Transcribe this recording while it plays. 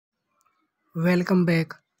Welcome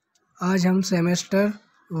back. आज हम semester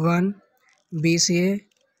 1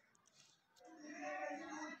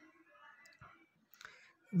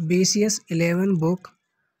 BCS 11 book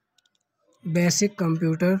basic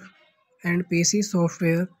computer and PC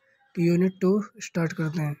software unit 2 start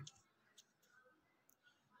करते हैं।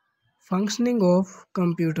 Functioning of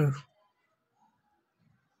computer,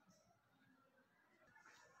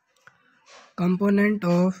 component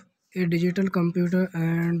of A digital computer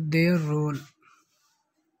and their role,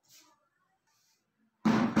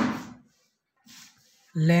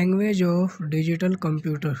 language of digital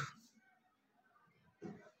computer,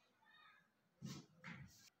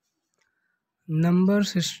 number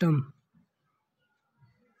system,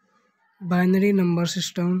 binary number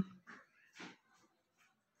system,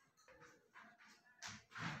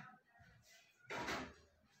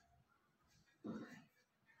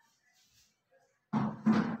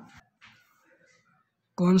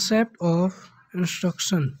 concept of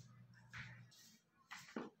instruction,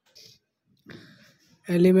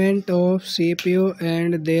 element of CPU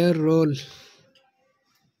and their role,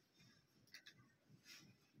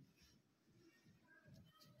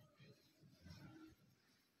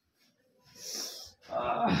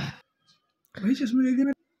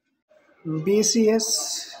 BCS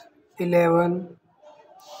 11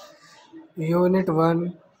 Unit 1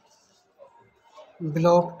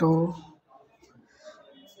 Block 2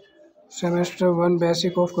 Semester 1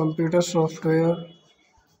 Basic of Computer Software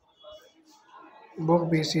Book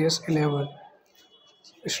BCS 11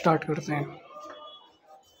 start करते हैं।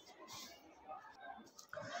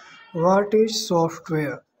 What is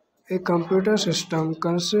software? A computer system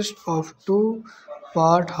consists of two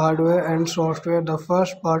parts, hardware and software. The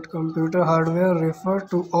first part, computer hardware, refers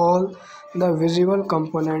to all the visible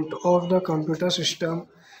components of the computer system: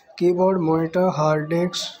 keyboard, monitor, hard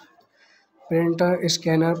disk, printer,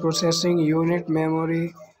 scanner, processing unit, memory,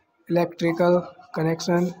 electrical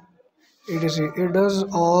connection, etc. It does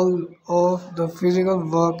all of the physical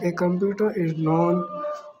work a computer is known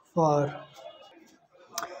for.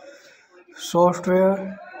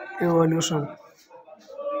 Software evolution.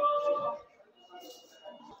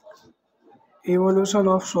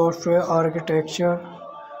 Evolution of software architecture,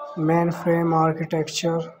 mainframe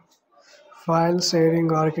architecture, file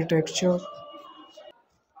sharing architecture,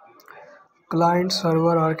 client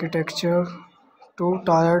server architecture,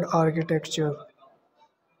 two-tiered architecture,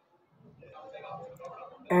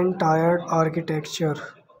 n-tiered architecture,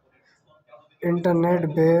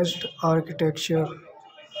 internet-based architecture,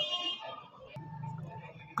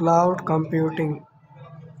 cloud computing.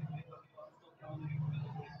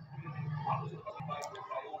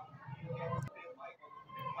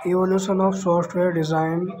 Evolution of software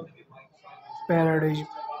design paradigm,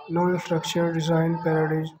 non-structured design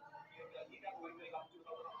paradigm,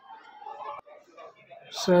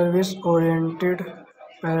 service-oriented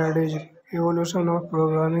paradigm, evolution of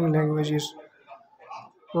programming languages,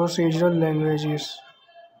 procedural languages,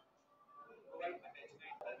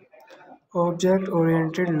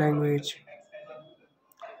 object-oriented language,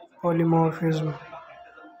 polymorphism,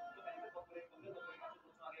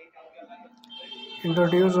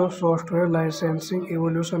 introduce of software licensing,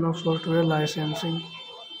 evolution of software licensing,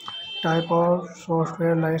 type of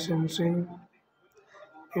software licensing,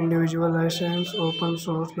 individual license, open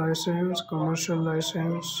source license, commercial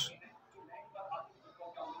license,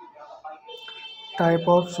 type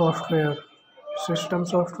of software, system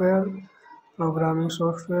software, programming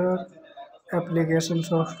software, application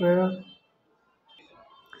software,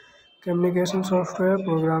 communication software,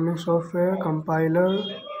 programming software, compiler,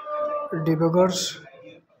 debuggers,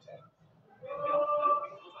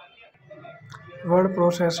 word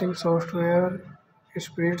processing software,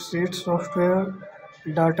 spreadsheet software,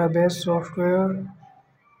 database software,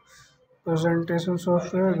 presentation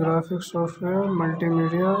software, graphics software,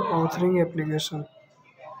 multimedia, authoring application.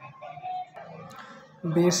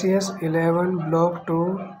 BCS 11 Block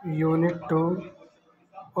 2 Unit 2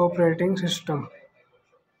 Operating System.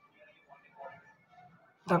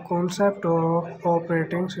 The concept of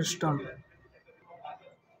operating system.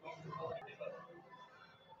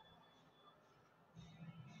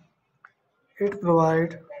 It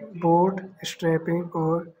provides bootstrapping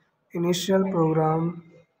or initial program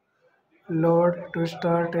load to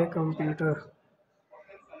start a computer.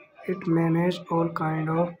 It manages all kind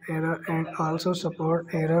of error and also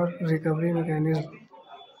support error recovery mechanism.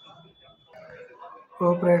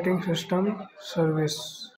 Operating system service.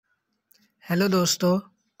 Hello दोस्तों,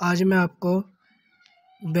 आज मैं आपको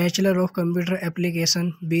bachelor of computer application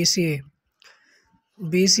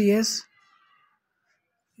BCS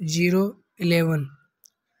 011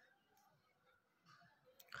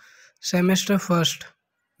 Semester first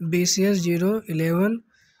BCS 011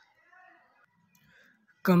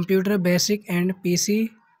 computer basic and PC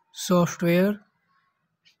software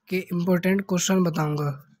के important question बताऊंगा।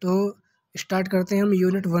 तो start करते हैं हम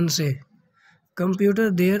यूनिट 1 से। Computer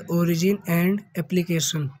there origin and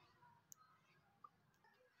application.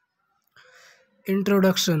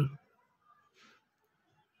 Introduction.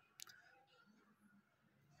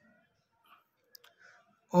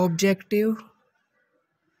 Objective.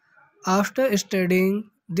 After studying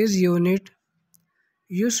this unit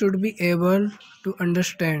you should be able to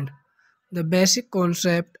understand the basic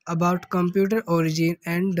concept about computer origin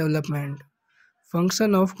and development,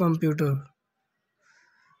 function of computer।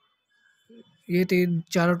 ये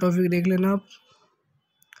चारों topic देख लेना आप।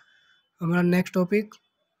 हमारा next topic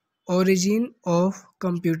origin of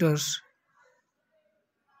computers.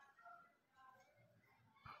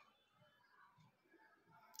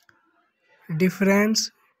 Difference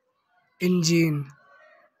in gene,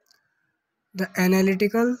 the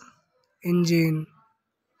analytical engine,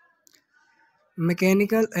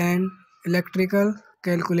 mechanical and electrical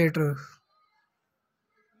calculator।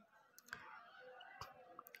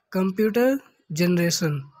 computer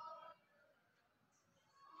generation।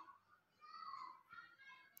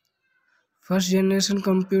 First generation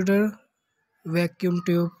computer vacuum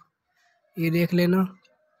tube, ये देख लेना।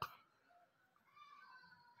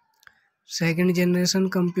 Second generation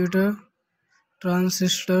computer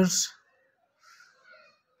transistors.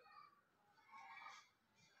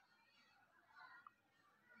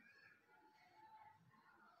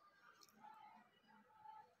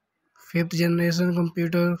 Fifth generation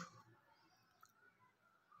computer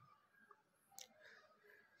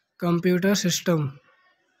computer system.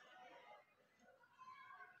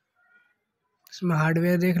 इसमें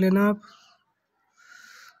hardware देख लेना आप।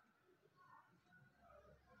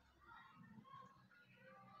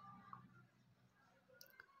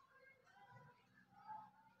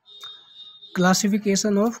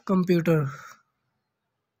 Classification of computer.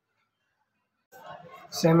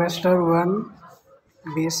 Semester 1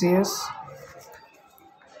 BCS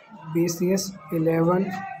 11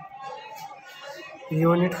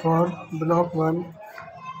 unit 4 block 1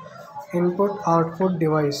 input output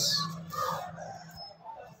device.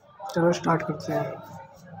 चलो start करते हैं।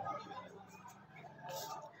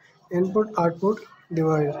 Input output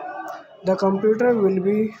device. The computer will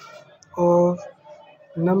be of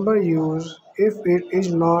number used if it is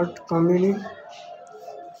not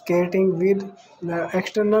communicating with the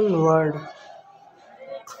external world।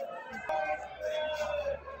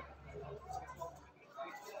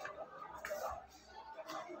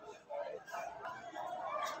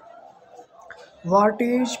 What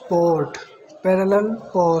is port? Parallel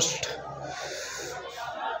post।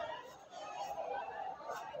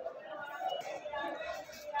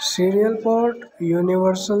 Serial port,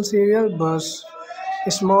 universal serial bus,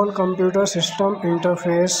 small computer system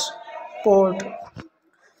interface port।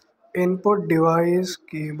 Input device,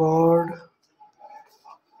 keyboard,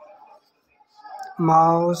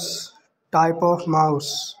 mouse, type of mouse,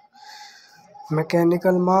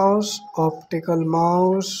 mechanical mouse, optical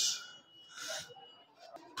mouse।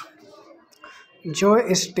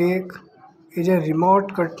 Joystick is a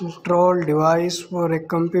remote control device for a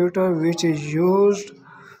computer which is used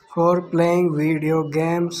for playing video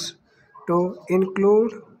games. To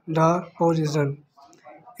include the position,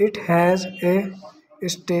 it has a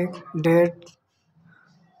stick that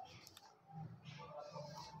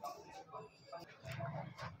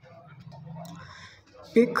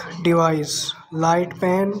pick device, light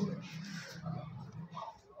pen,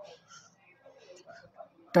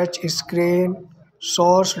 touch screen,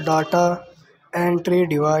 source data entry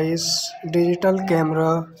device, digital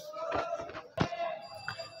camera,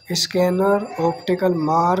 scanner, optical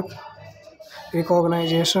mark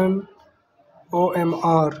recognition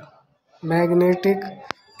OMR, magnetic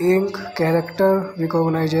ink character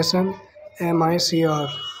recognition MICR,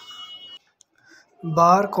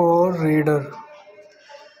 barcode reader,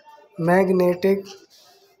 magnetic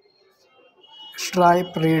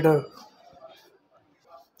stripe reader।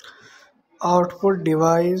 output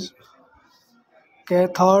device,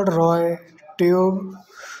 cathode ray tube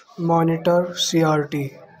monitor CRT,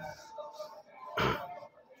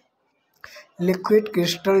 liquid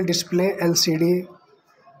crystal display LCD,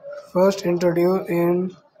 first introduced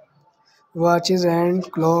in watches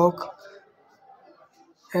and clock।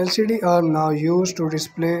 LCD are now used to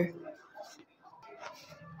display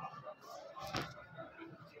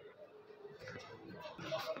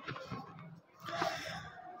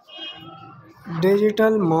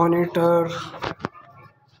digital monitor।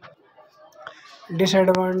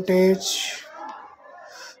 Disadvantage: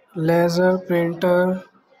 laser printer,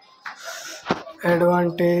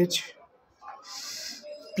 advantage,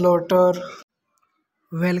 plotter।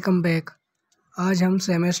 Welcome back. आज हम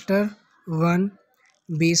semester 1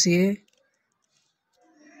 BCS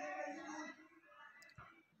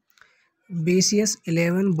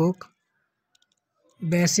 11 book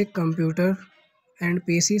basic computer and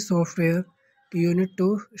PC software unit 2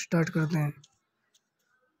 start करते हैं।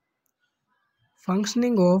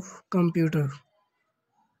 Functioning of computer,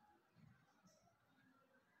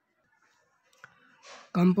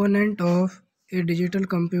 component of A digital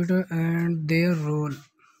computer and their role,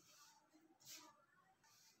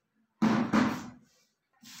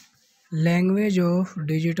 language of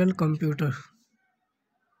digital computer,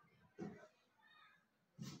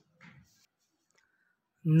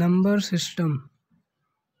 number system,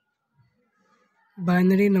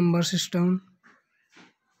 binary number system,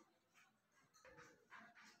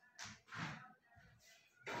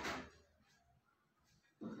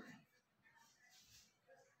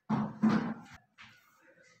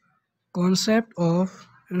 concept of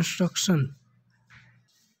instruction,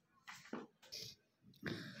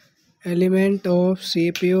 element of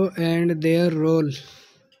CPU and their role,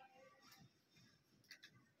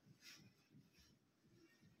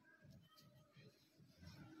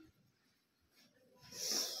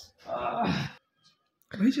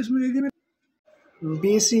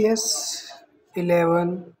 BCS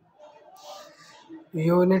 11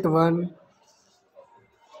 Unit 1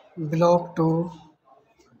 Block 2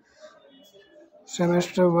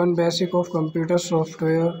 Semester 1 Basic of Computer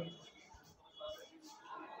Software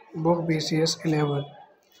Book BCS 11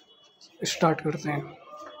 start करते हैं।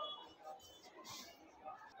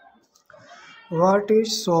 What is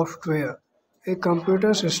software? A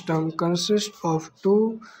computer system consists of two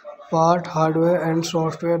part hardware and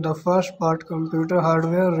software. The first part, computer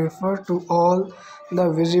hardware, refers to all the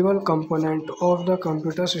visible components of the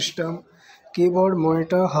computer system: keyboard,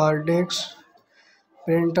 monitor, hard disk,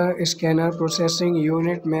 printer, scanner, processing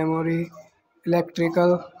unit, memory,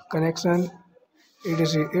 electrical connection,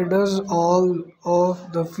 etc. It does all of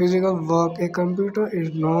the physical work a computer is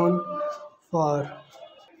known for.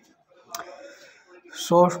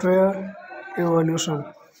 Software evolution.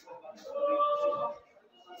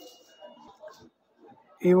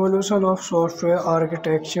 Evolution of software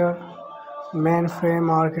architecture,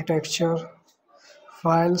 mainframe architecture,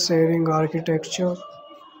 file sharing architecture,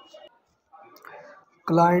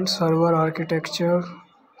 client server architecture,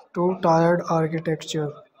 two-tiered architecture,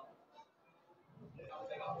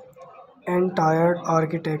 n-tiered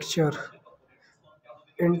architecture,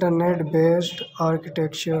 internet-based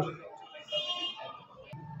architecture,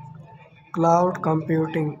 cloud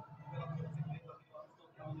computing.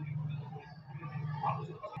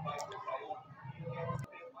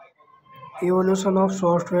 Evolution of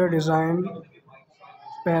software design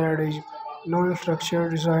paradigm, non-structured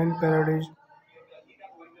design paradigm,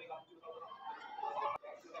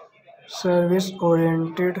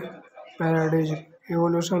 service-oriented paradigm,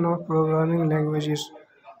 evolution of programming languages,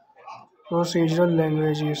 procedural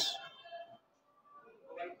languages,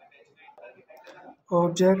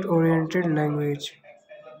 object-oriented language,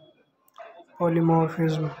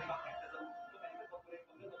 polymorphism,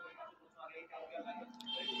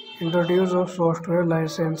 introduce of software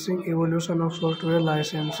licensing, evolution of software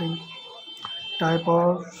licensing, type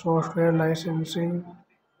of software licensing,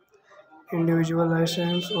 individual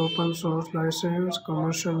license, open source license,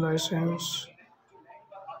 commercial license,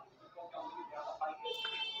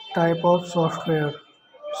 type of software,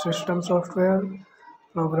 system software,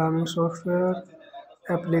 programming software,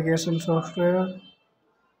 application software,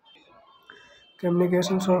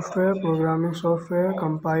 communication software, programming software,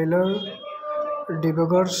 compiler,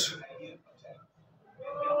 debuggers,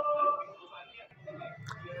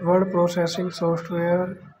 word processing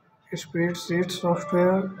software, spreadsheet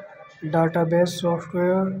software, database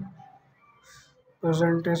software,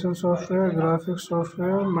 presentation software, graphics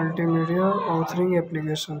software, multimedia authoring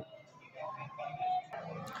application.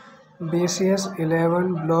 BCS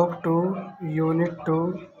 11 Block 2 Unit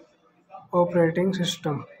 2 Operating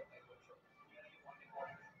System.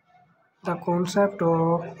 The concept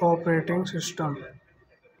of operating system.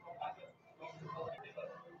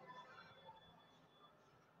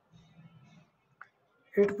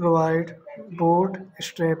 It provides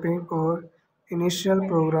bootstrapping or initial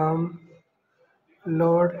program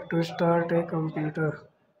load to start a computer.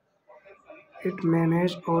 It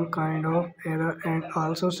manages all kind of error and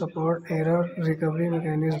also support error recovery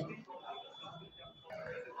mechanism.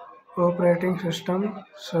 Operating system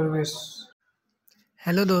service.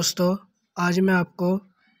 Hello दोस्तों, आज मैं आपको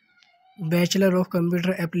bachelor of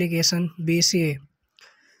computer application BCA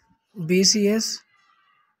BCS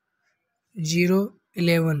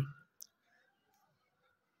 011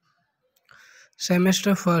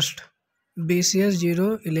 Semester First BCS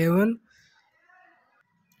 011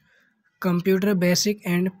 computer basic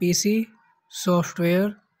and PC software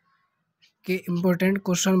के important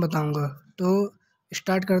question बताऊंगा। तो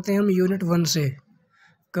start करते हैं हम यूनिट 1 से।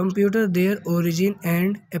 Computer there origin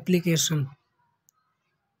and application.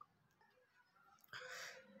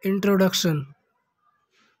 Introduction.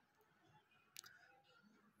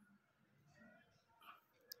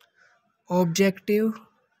 Objective.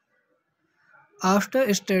 After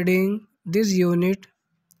studying this unit,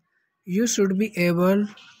 you should be able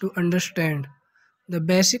to understand the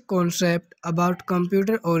basic concept about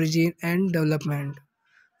computer origin and development.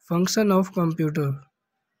 Function of computer.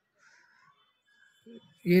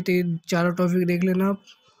 ये चारों topic देख लेना आप।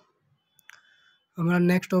 हमारा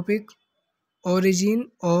next topic origin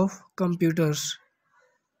of computers.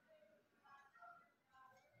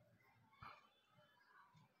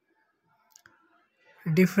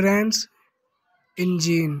 Difference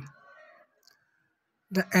engine.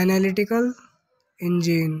 The analytical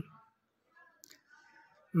engine,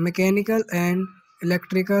 mechanical and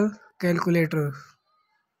electrical calculator.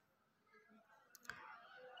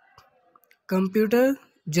 Computer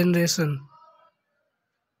generation.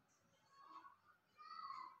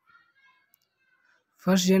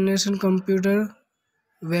 First generation computer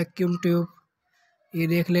vacuum tube, ये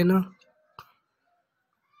देख लेना।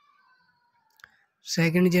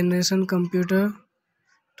 Second generation computer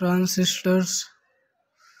transistors.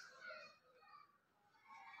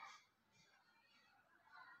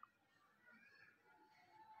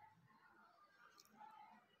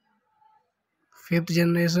 Fifth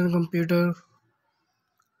generation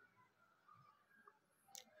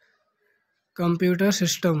computer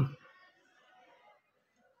system.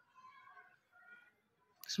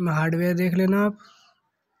 इसमें हार्डवेयर देख लेना आप।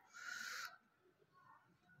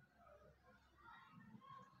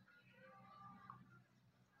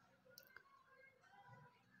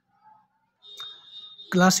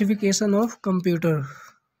 Classification of computer.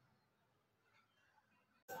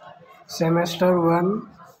 Semester 1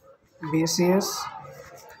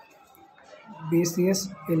 BCS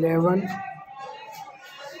 11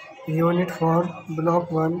 unit 4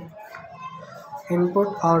 block 1 input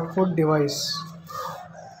output device.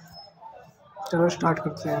 चलो start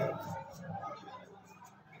करते हैं।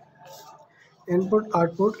 Input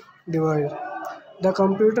output device. The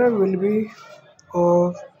computer will be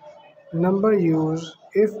of number used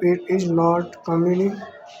if it is not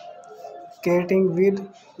communicating with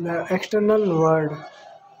the external world.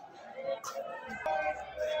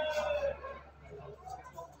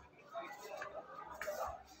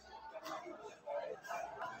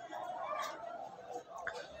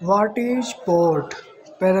 What is port?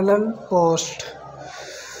 Parallel post.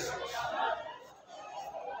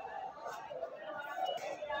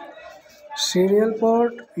 Serial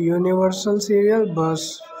port, universal serial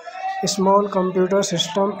bus, small computer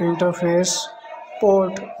system interface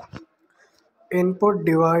port. Input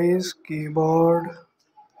device, keyboard,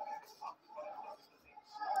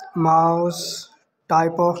 mouse,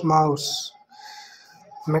 type of mouse,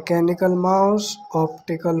 mechanical mouse,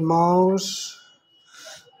 optical mouse.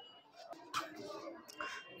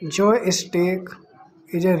 Joystick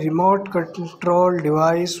is a remote control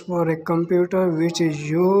device for a computer which is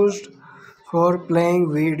used for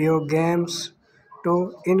playing video games. To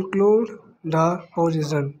include the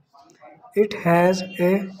position, it has a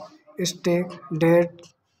stick that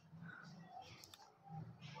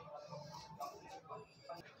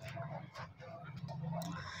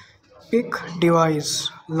pick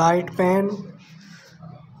device, light pen,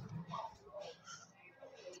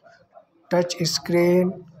 touch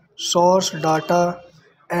screen, source data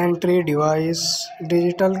entry device,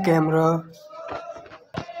 digital camera,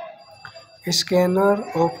 scanner,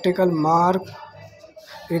 optical mark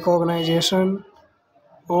recognition,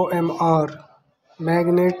 OMR,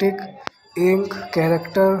 magnetic ink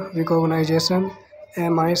character recognition,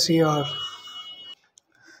 MICR,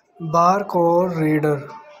 barcode reader,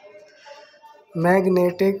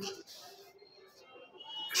 magnetic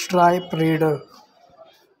stripe reader,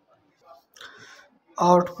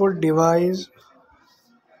 output device,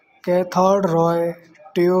 cathode ray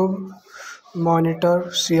tube monitor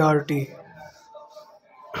CRT,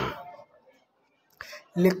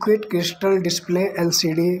 liquid crystal display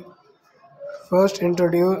LCD, first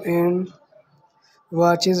introduced in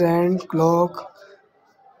watches and clock.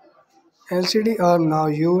 LCD are now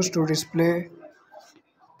used to display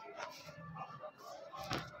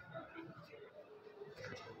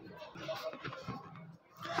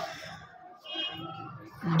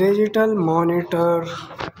digital monitor.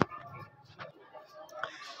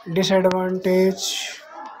 Disadvantage: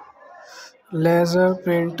 laser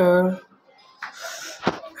printer.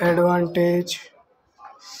 Advantage: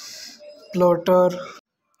 plotter.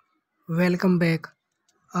 Welcome back.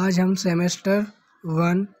 आज हम semester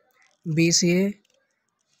 1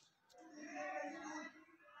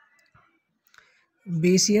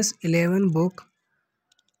 BCS 11 book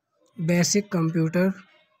basic computer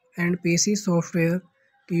and PC software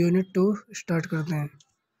की unit 2 start करते हैं।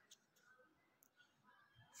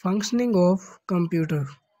 Functioning of computer.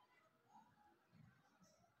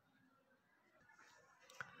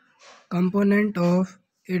 Component of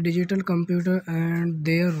A digital computer and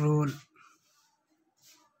their role.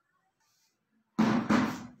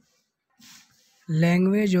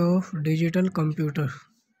 Language of digital computer.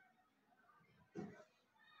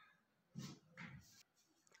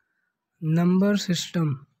 Number system.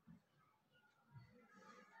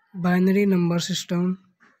 Binary number system.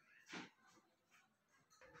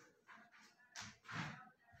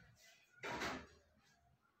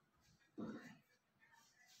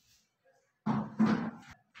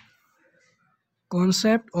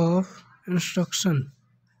 Concept of instruction.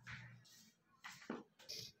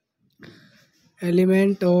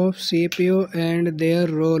 Element of CPU and their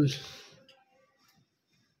role.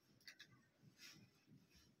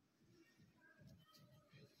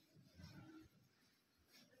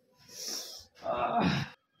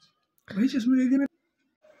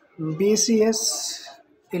 BCS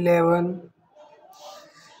 11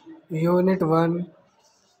 Unit 1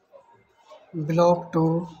 Block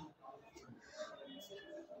 2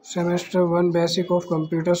 Semester 1 Basic of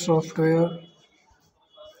Computer Software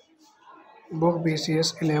Book BCS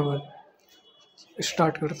 11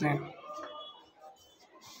 start करते हैं।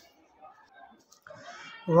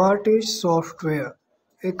 What is software?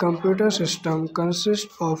 A computer system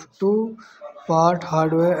consists of two part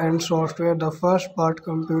hardware and software. The first part,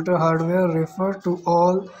 computer hardware, refers to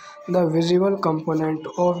all the visible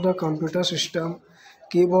components of the computer system: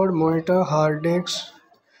 keyboard, monitor, hard disk,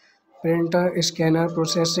 printer, scanner,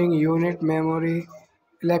 processing unit, memory,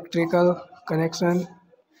 electrical connection,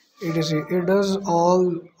 etc. It does all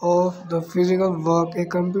of the physical work a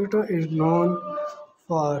computer is known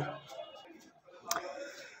for.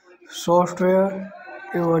 Software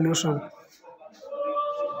evolution.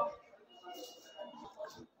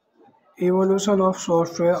 Evolution of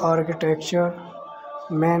software architecture: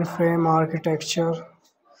 mainframe architecture,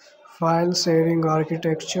 file sharing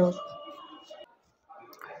architecture,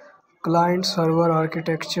 client server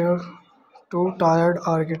architecture, two-tiered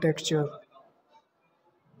architecture,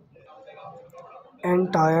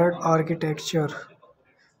 n-tiered architecture,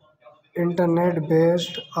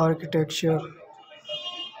 internet-based architecture,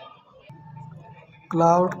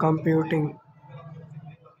 cloud computing.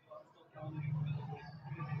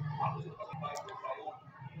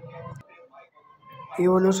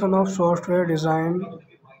 Evolution of software design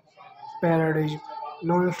paradigm: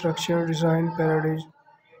 non-structured design paradigm,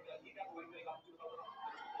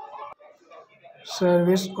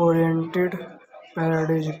 service-oriented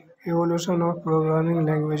paradigm, evolution of programming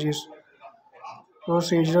languages,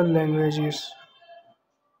 procedural languages,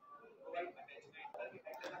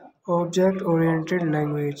 object-oriented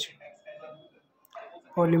language,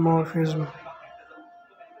 polymorphism.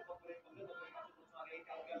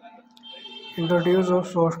 Introduce of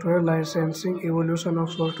software licensing, evolution of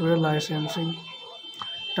software licensing,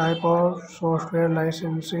 type of software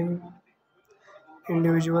licensing,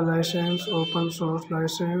 individual license, open source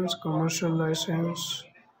license, commercial license.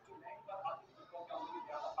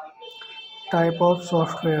 Type of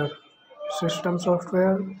software: system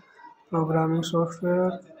software, programming software,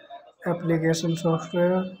 application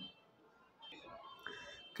software,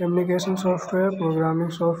 communication software,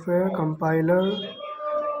 programming software, compiler,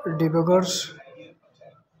 debuggers,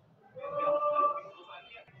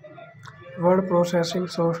 word processing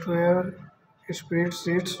software,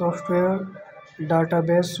 spreadsheet software,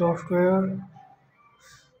 database software,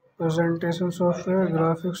 presentation software,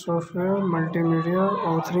 graphics software, multimedia,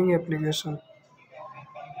 authoring application.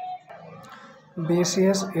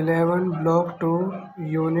 BCS 11 Block 2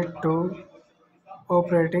 Unit 2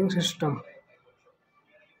 Operating System.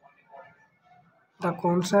 The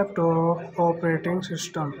concept of operating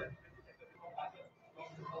system.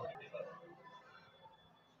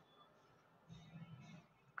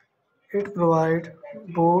 It provides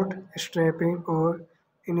bootstrapping or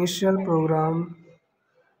initial program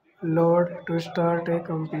load to start a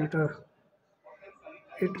computer.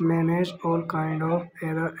 It manages all kind of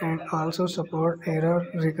error and also support error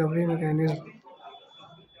recovery mechanism.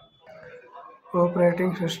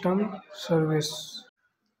 Operating system service.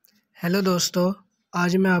 Hello दोस्तों,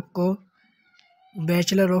 आज मैं आपको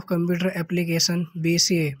bachelor of computer application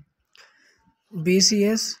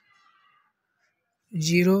BCS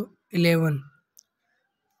 011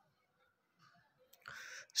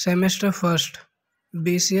 semester first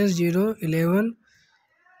BCS 011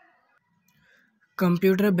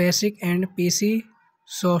 computer basic and PC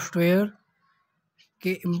software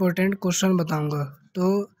के important question बताऊंगा। तो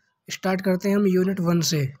start करते हैं हम यूनिट 1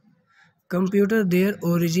 से। Computer there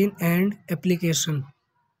origin and application.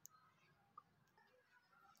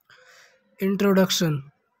 Introduction.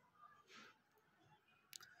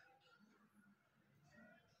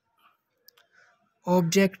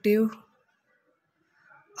 Objective.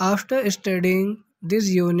 After studying this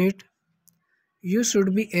unit, you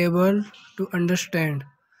should be able to understand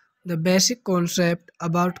the basic concept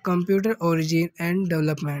about computer origin and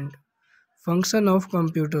development, function of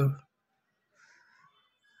computer।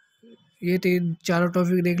 ये चारों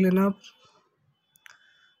topic देख लेना आप।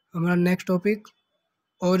 हमारा next topic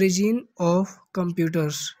origin of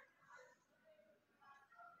computers.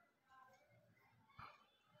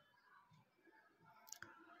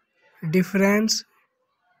 Difference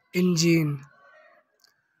engine,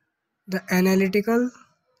 the analytical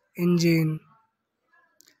engine,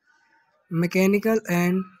 mechanical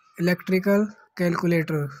and electrical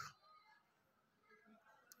calculator.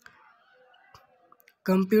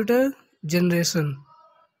 Computer generation.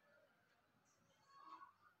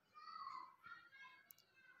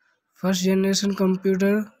 First generation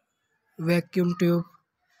computer vacuum tube,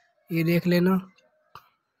 ये देख लेना।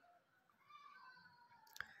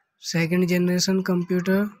 Second generation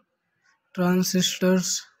computer transistors.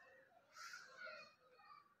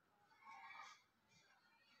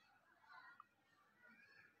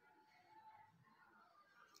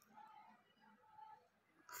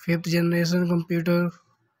 Fifth generation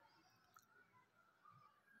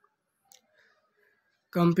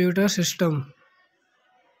computer system.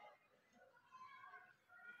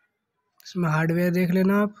 इसमें हार्डवेयर देख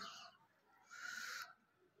लेना आप।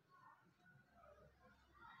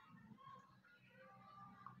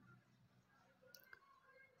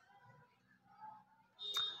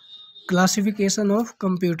 Classification of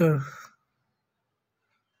computer.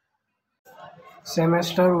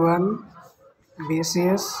 Semester 1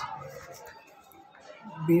 BCS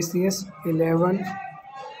 11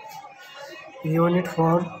 unit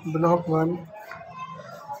 4 block 1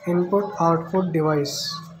 input output device.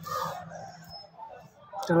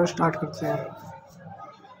 चलो start करते हैं।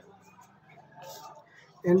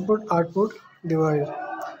 Input output device.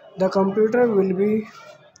 The computer will be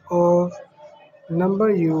of number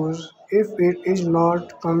used if it is not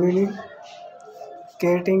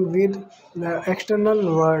communicating with the external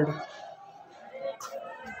world.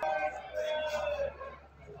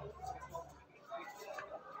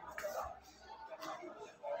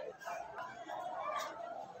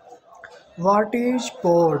 What is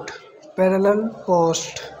port? Parallel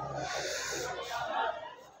post.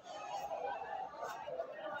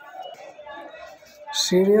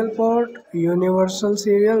 Serial port, universal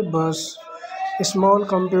serial bus, small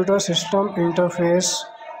computer system interface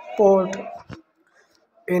port.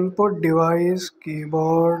 Input device,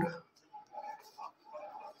 keyboard,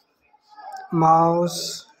 mouse,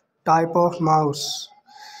 type of mouse,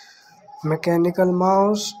 mechanical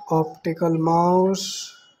mouse, optical mouse.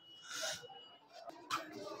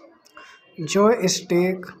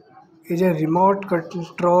 Joystick is a remote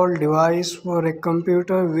control device for a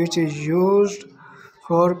computer which is used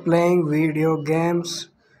for playing video games.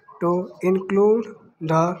 To include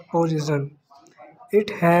the position, it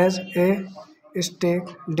has a stick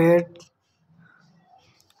that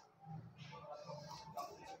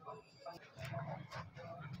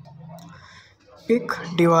pick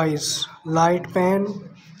device, light pen,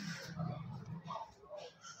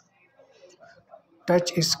 touch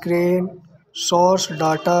screen, source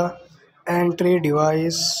data entry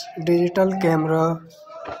device, digital camera,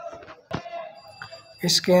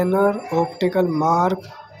 scanner, optical mark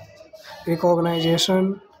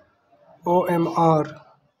recognition OMR,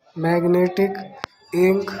 magnetic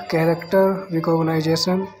ink character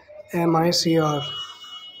recognition MICR,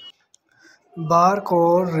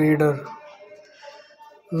 barcode reader,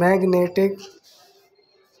 magnetic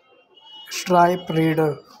stripe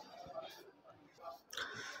reader,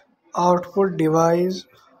 output device,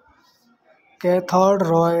 cathode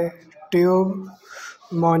ray tube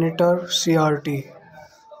monitor CRT,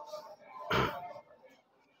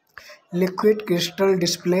 liquid crystal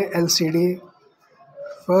display LCD,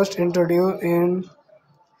 first introduced in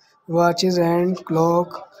watches and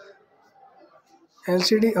clock.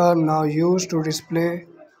 LCD are now used to display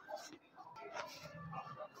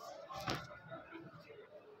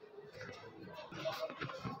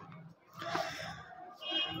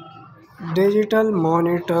Digital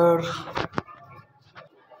monitor.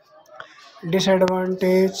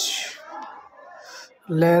 Disadvantage: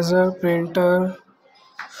 laser printer.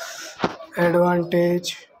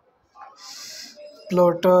 Advantage: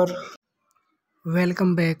 plotter.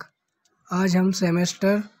 Welcome back. आज हम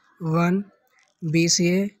semester 1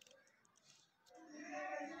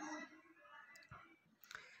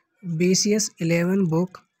 BCS 11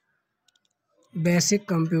 book basic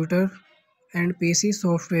computer and PC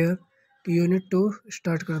software unit 2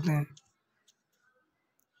 start करते हैं।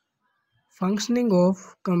 Functioning of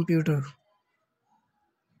computer.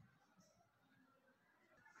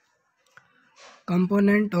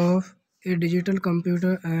 Component of A digital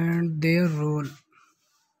computer and their role.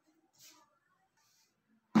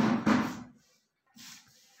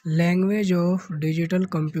 Language of digital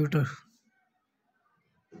computer.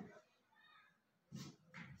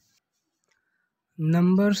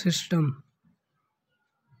 Number system.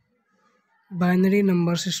 Binary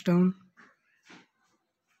number system.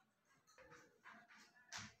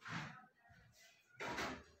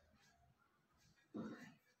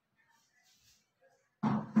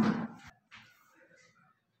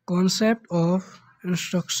 Concept of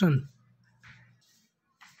instruction.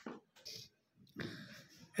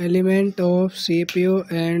 Element of CPU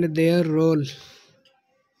and their role.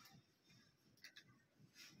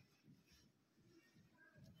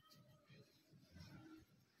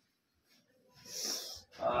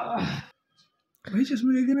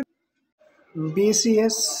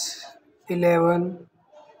 BCS 11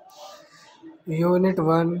 Unit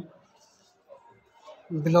 1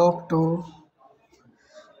 Block 2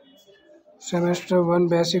 Semester 1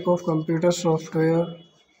 Basic of Computer Software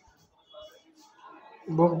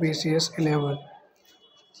Book BCS 11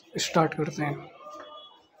 start करते हैं।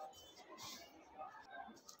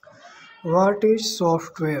 What is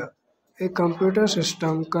software? A computer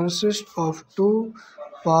system consists of two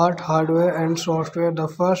part hardware and software. The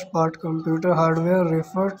first part, computer hardware,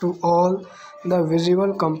 refers to all the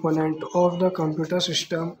visible components of the computer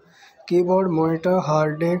system: keyboard, monitor,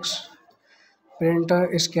 hard disk, printer,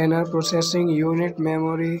 scanner, processing unit,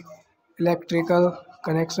 memory, electrical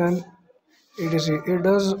connection, etc. It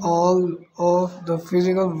does all of the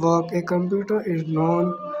physical work a computer is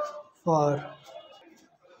known for.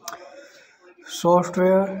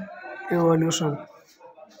 Software evolution.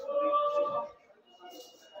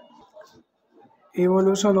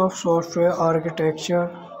 Evolution of software architecture: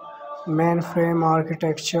 mainframe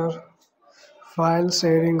architecture, file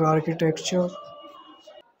sharing architecture,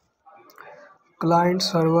 client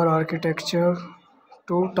server architecture,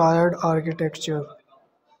 two-tiered architecture,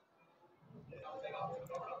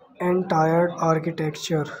 n-tiered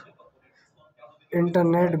architecture,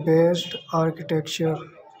 internet-based architecture,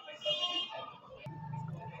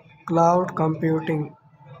 cloud computing.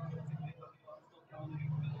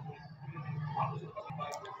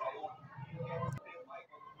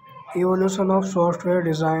 Evolution of software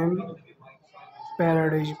design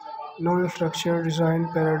paradigm: non-structured design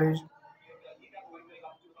paradigm,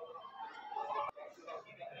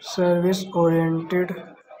 service-oriented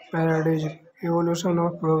paradigm, evolution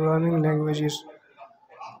of programming languages,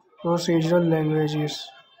 procedural languages,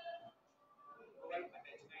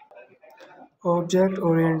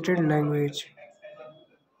 object-oriented language,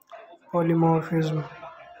 polymorphism.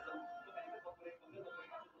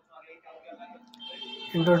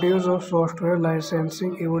 Introduce of software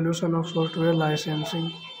licensing, evolution of software licensing,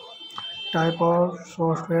 type of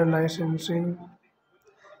software licensing,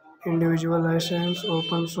 individual license,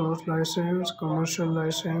 open source license, commercial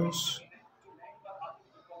license.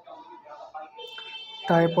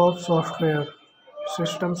 Type of software: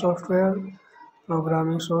 system software,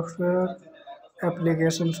 programming software,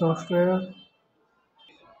 application software,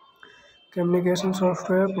 communication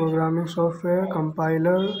software, programming software,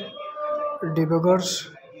 compiler, debuggers,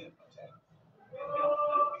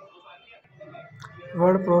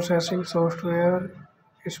 word processing software,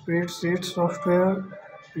 spreadsheet software,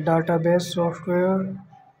 database software,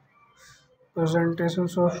 presentation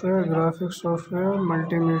software, graphics software,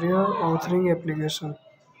 multimedia authoring application.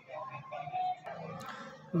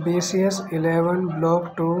 BCS 11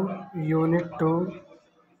 Block 2 Unit 2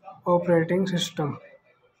 Operating System.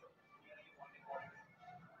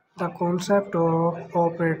 The concept of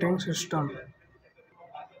operating system.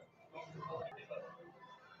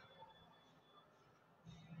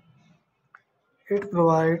 It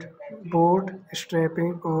provides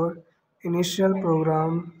bootstrapping or initial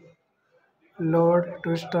program load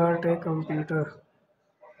to start a computer.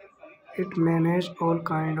 It manages all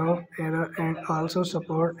kind of error and also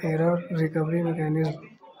support error recovery mechanism.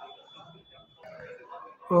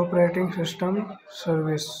 Operating system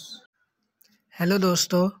service. Hello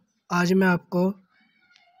दोस्तों, आज मैं आपको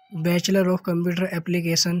bachelor of computer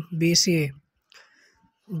application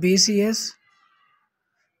BCS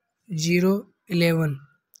 011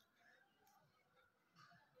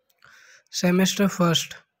 semester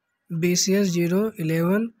first BCS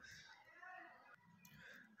 011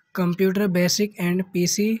 computer basic and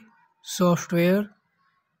PC software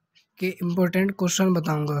के important question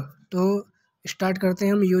बताऊंगा। तो start करते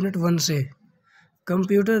हैं हम यूनिट 1 से।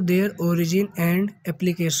 Computer there origin and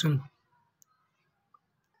application.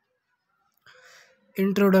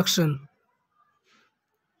 Introduction.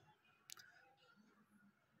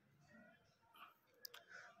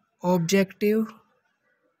 Objective.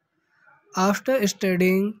 After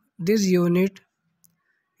studying this unit,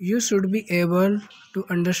 you should be able to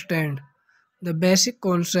understand the basic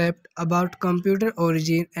concept about computer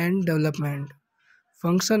origin and development.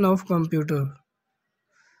 Function of computer.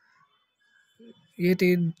 ये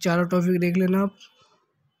चारों topic देख लेना आप।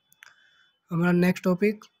 हमारा next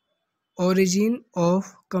topic origin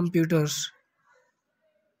of computers.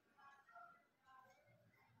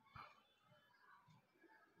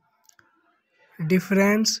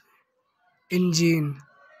 Difference engine.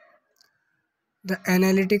 The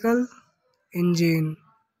analytical engine.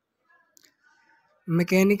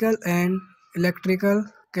 Mechanical and electrical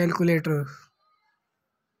calculator.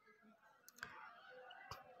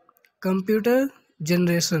 Computer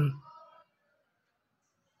generation.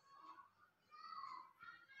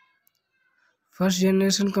 First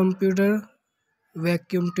generation computer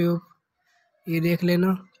vacuum tube, ये देख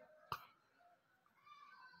लेना।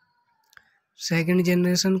 Second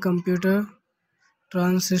generation computer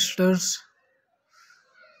transistors.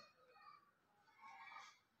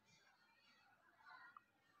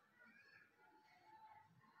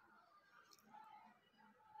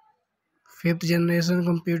 Fifth generation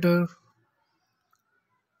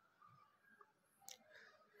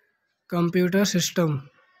computer system.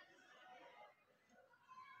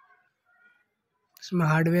 इसमें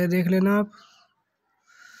हार्डवेयर देख लेना आप।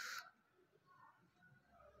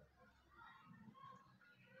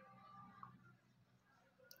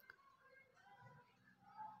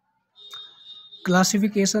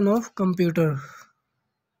 Classification of computer.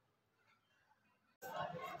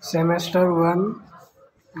 Semester 1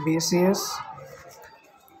 BCS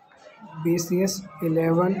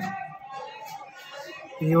 11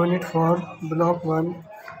 unit 4 block 1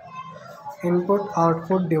 input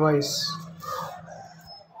output device.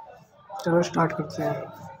 चलो start करते हैं।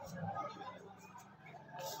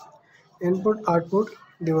 Input output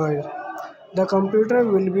device. The computer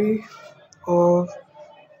will be of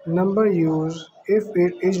number use if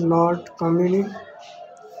it is not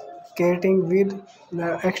communicating with the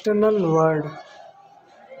external world.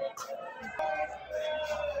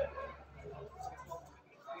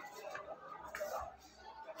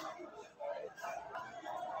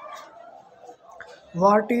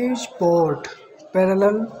 What is port?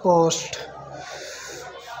 Parallel post.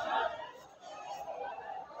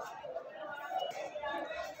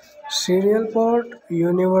 Serial port,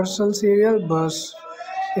 universal serial bus,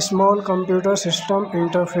 small computer system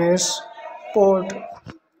interface port,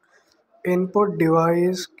 input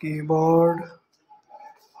device, keyboard,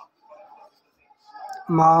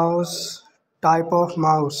 mouse, type of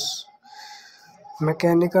mouse,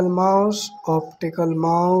 mechanical mouse, optical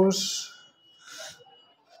mouse.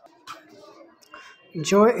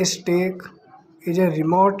 Joystick is a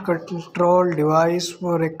remote control device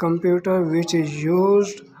for a computer which is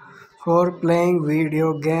used for playing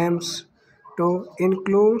video games. To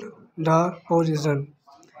include the position,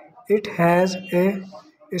 it has a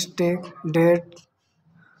stick that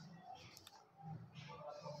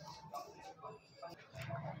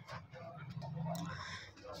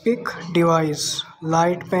pick device,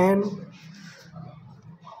 light pen,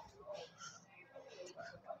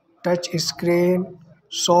 touch screen,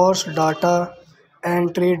 source data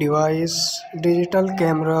entry device, digital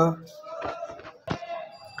camera,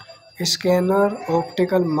 scanner,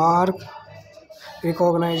 optical mark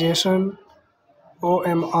recognition,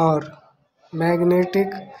 OMR, magnetic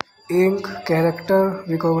ink character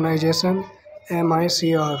recognition,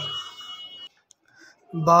 MICR,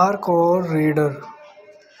 barcode reader,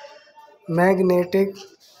 magnetic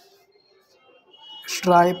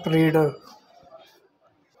stripe reader,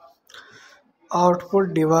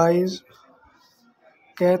 output device,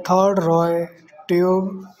 cathode ray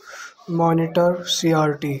tube monitor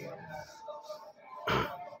CRT,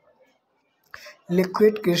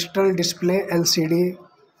 liquid crystal display LCD,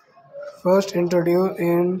 first introduced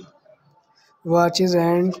in watches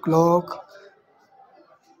and clock.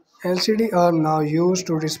 LCD are now used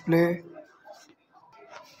to display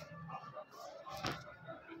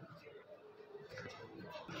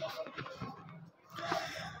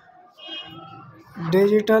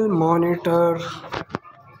Digital monitor.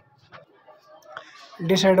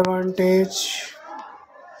 Disadvantage: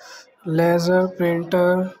 laser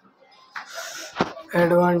printer.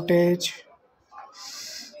 Advantage: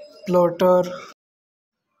 plotter.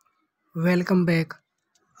 Welcome back.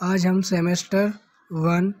 आज हम semester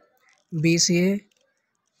 1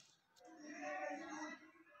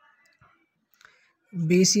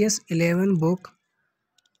 BCS 11 book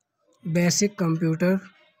basic computer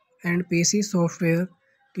and PC software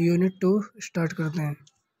की unit 2 start करते हैं।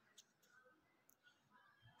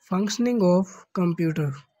 Functioning of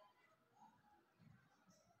computer.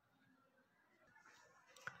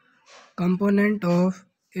 Component of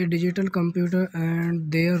A digital computer and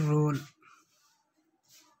their role.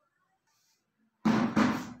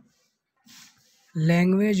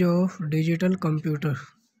 Language of digital computer.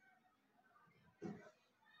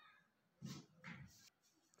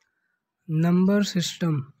 Number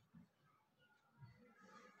system.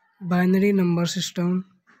 Binary number system.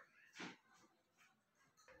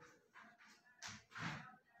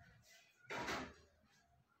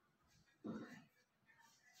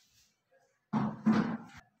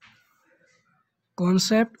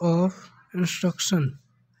 Concept of instruction.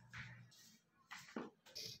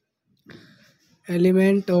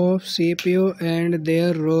 Element of CPU and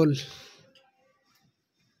their role.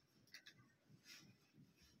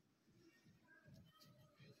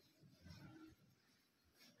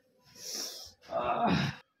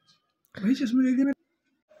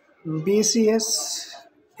 BCS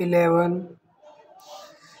 11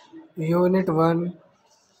 Unit 1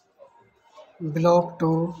 Block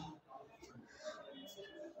 2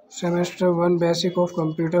 Semester 1 Basic of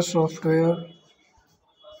Computer Software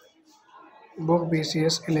Book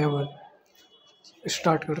BCS 11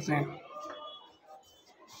 start करते हैं।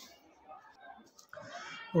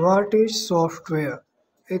 What is software?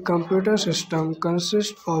 A computer system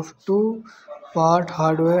consists of two part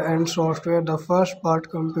hardware and software. The first part,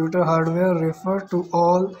 computer hardware, refers to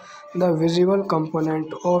all the visible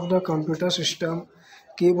components of the computer system: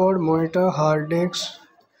 keyboard, monitor, hard disk,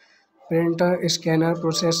 printer, scanner,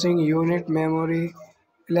 processing unit, memory,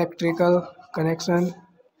 electrical connection,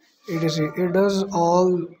 etc. It does all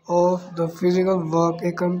of the physical work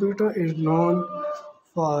a computer is known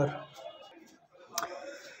for.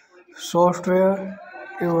 Software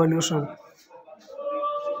evolution.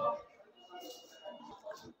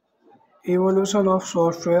 Evolution of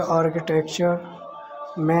software architecture: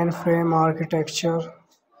 mainframe architecture,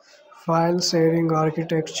 file sharing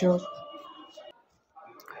architecture,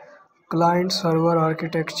 client server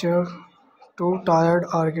architecture, two-tiered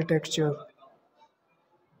architecture,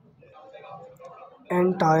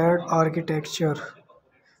 n-tiered architecture,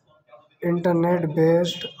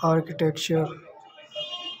 internet-based architecture,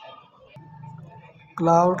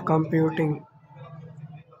 cloud computing.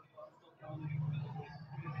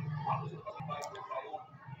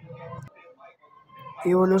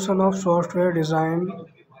 Evolution of software design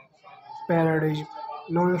paradigm: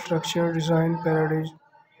 non-structured design paradigm,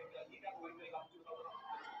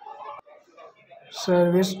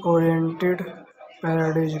 service-oriented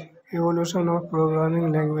paradigm, evolution of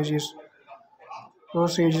programming languages,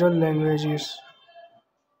 procedural languages,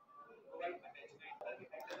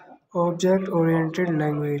 object-oriented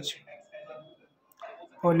language,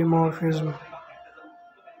 polymorphism.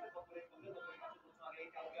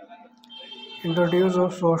 Introduce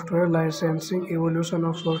of software licensing, evolution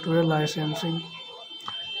of software licensing,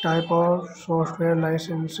 type of software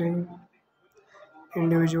licensing,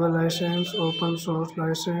 individual license, open source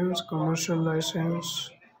license, commercial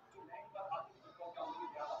license,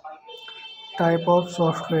 type of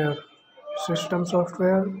software, system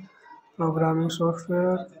software, programming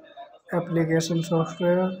software, application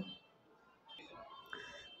software,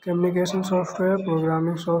 communication software,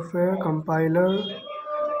 programming software, compiler,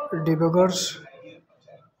 debuggers,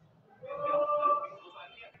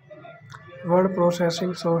 word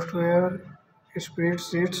processing software,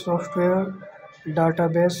 spreadsheet software,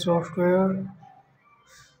 database software,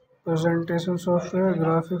 presentation software,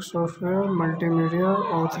 graphics software, multimedia,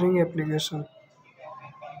 authoring application.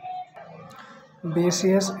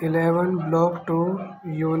 BCS 11 Block 2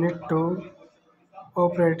 Unit 2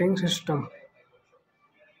 Operating System.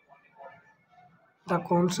 The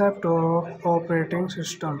concept of operating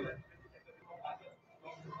system.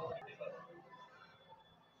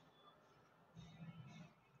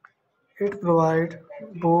 It provides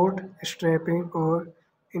bootstrapping or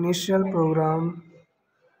initial program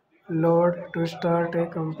load to start a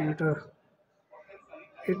computer.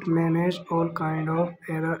 It manages all kind of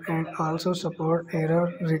error and also support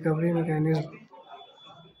error recovery mechanism.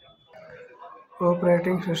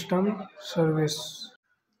 Operating system service.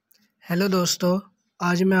 Hello दोस्तों,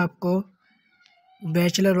 आज मैं आपको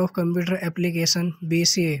bachelor of computer application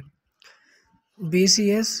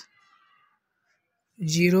BCS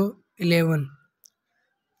 011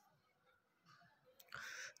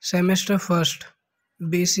 semester first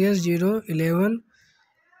BCS 011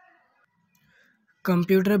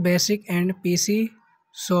 computer basic and PC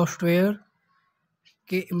software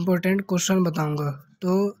के important question बताऊंगा।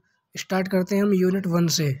 तो start करते हैं हम यूनिट 1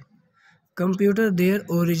 से। Computer there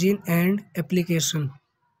origin and application.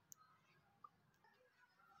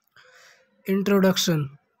 Introduction.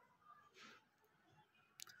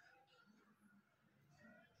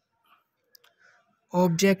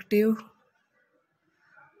 Objective.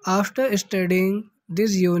 After studying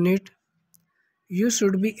this unit, you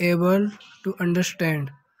should be able to understand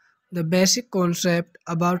the basic concept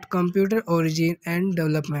about computer origin and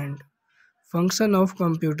development. Function of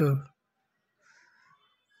computer.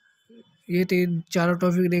 ये चारों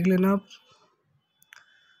topic देख लेना आप।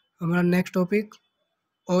 हमारा next topic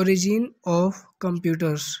origin of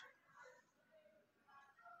computers.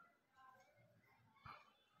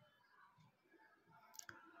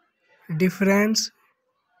 Difference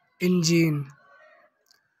in gene,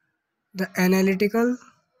 the analytical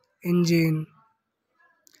engine,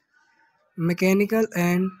 mechanical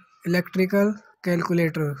and electrical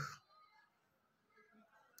calculator.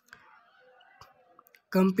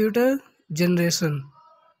 Computer generation.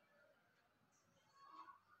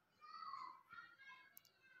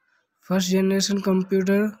 First generation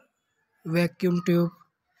computer vacuum tube,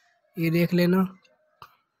 ये देख लेना।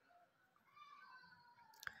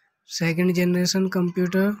 Second generation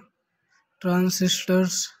computer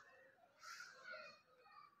transistors.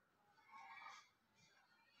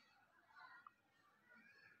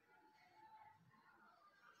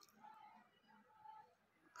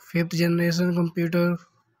 Fifth generation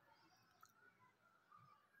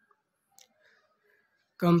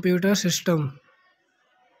computer system।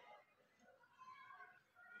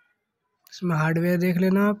 इसमें hardware देख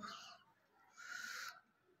लेना आप।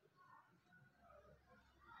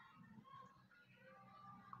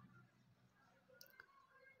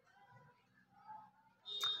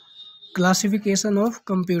 Classification of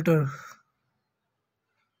computer.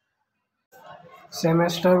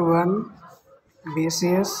 Semester 1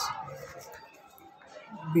 BCS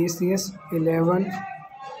 11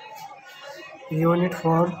 Unit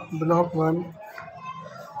 4 Block 1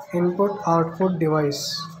 Input Output Device।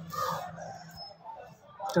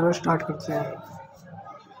 चलो start करते हैं।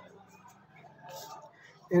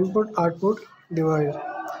 Input Output Device.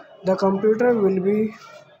 The computer will be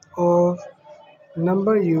of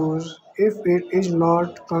number used if it is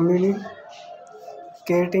not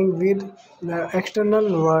communicating with the external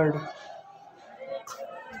world.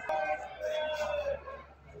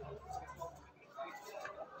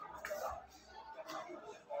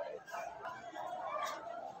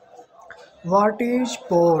 What is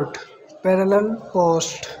port? Parallel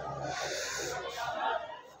post.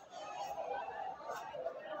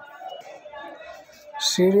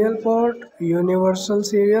 Serial port, universal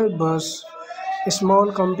serial bus,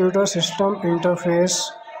 small computer system interface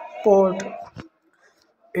port.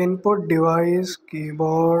 Input device,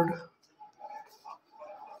 keyboard,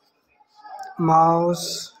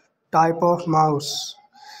 mouse, type of mouse,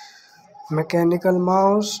 mechanical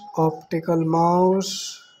mouse, optical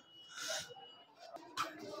mouse.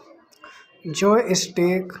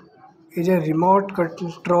 Joystick is a remote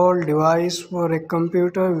control device for a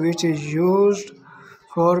computer which is used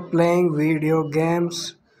for playing video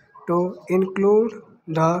games. To include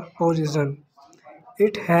the position,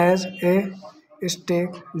 it has a stick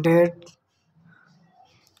that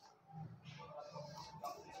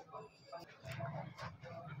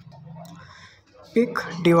pick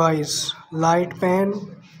device, light pen,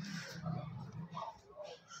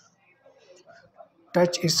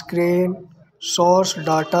 touch screen, source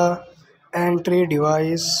data entry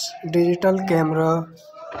device, digital camera,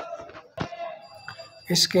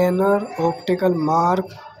 scanner, optical mark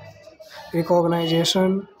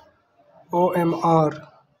recognition OMR,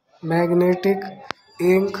 magnetic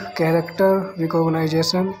ink character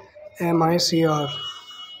recognition MICR,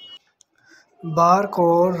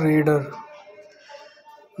 barcode reader,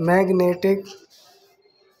 magnetic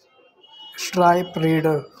stripe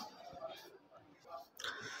reader,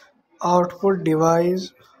 output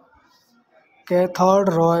device,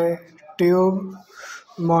 cathode ray tube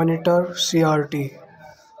monitor CRT,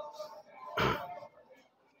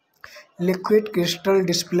 liquid crystal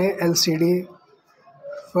display LCD,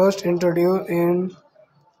 first introduced in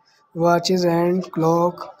watches and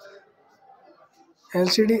clock,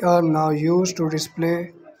 LCD are now used to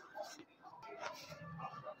display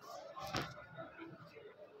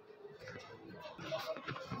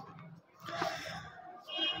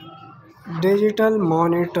digital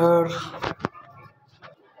monitor.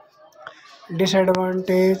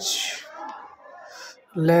 Disadvantage: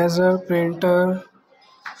 laser printer.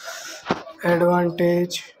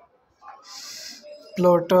 Advantage: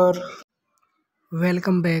 plotter.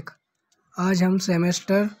 Welcome back. आज हम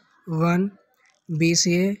semester 1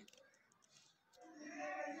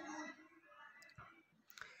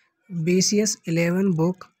 BCS 11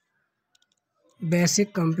 book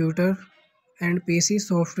basic computer and PC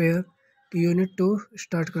software unit 2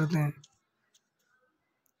 start करते हैं।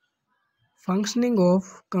 Functioning of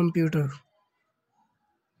computer,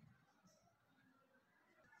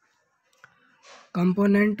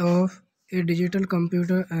 component of A digital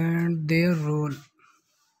computer and their role,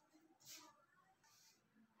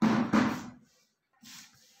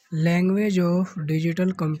 language of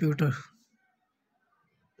digital computer,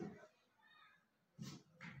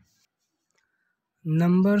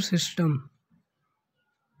 number system,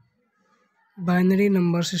 binary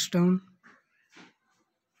number system,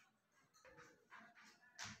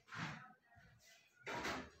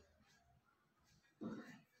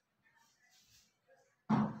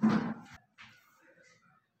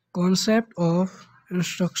 concept of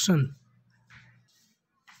instruction,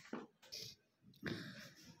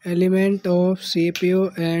 element of CPU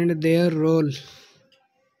and their role,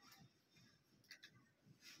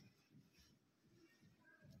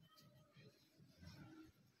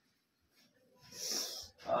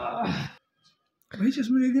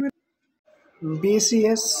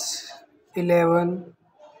 BCS 11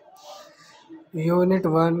 Unit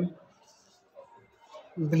 1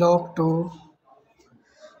 Block 2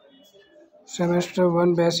 Semester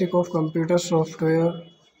 1 Basic of Computer Software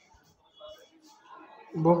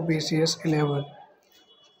Book BCS 11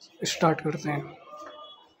 start करते हैं।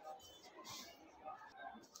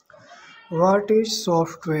 What is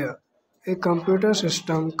software? A computer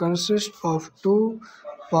system consists of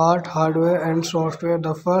two-part hardware and software.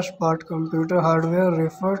 The first part, computer hardware,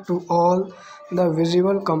 refers to all the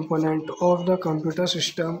visible components of the computer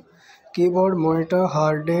system: keyboard, monitor,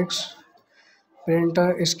 hard disk, printer,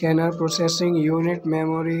 scanner, processing unit,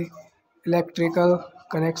 memory, electrical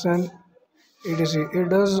connection, etc. It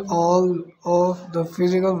does all of the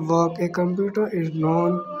physical work a computer is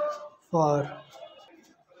known for.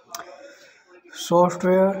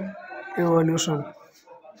 Software evolution.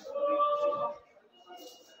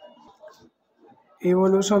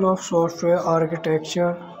 Evolution of software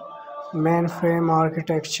architecture, mainframe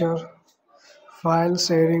architecture, file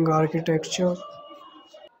sharing architecture,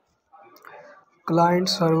 client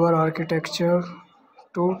server architecture,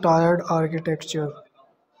 two-tiered architecture,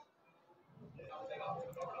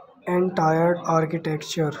 n-tiered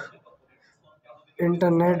architecture,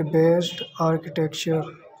 internet-based architecture,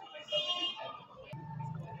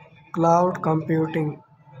 cloud computing.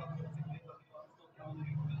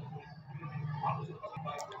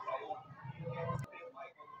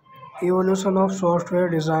 Evolution of software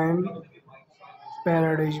design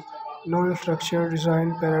paradigm, non-structured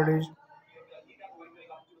design paradigm,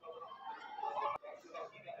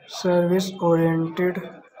 service-oriented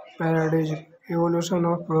paradigm, evolution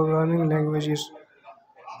of programming languages,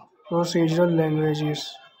 procedural languages,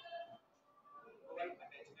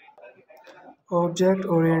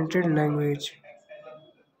 object-oriented language,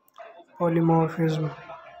 polymorphism,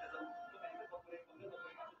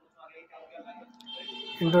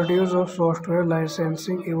 introduce of software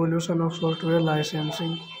licensing, evolution of software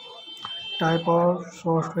licensing, type of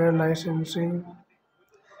software licensing,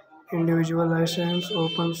 individual license,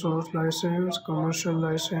 open source license, commercial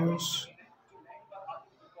license,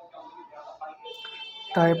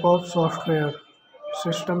 type of software,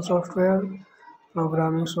 system software,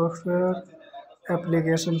 programming software,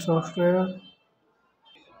 application software,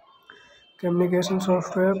 communication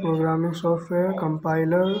software, programming software,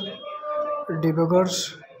 compiler,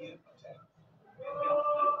 debuggers,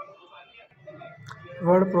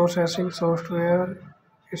 word processing software,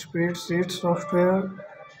 spreadsheet software,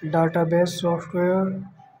 database software,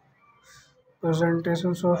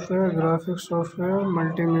 presentation software, graphics software,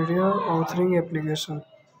 multimedia authoring application.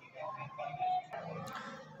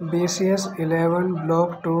 BCS 11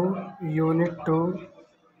 Block 2 Unit 2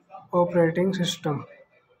 Operating System.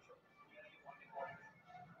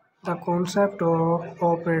 The concept of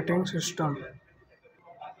operating system.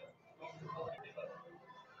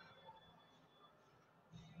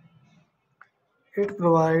 It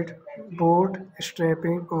provides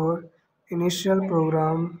bootstrapping or initial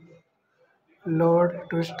program load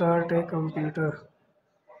to start a computer.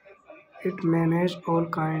 It manages all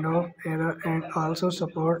kind of error and also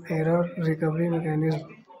support error recovery mechanism.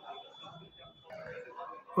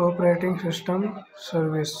 Operating system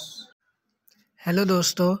service. Hello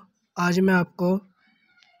दोस्तों, आज मैं आपको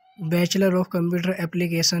bachelor of computer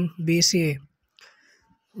application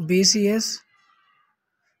BCS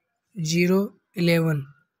 011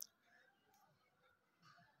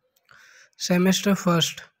 semester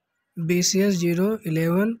first BCS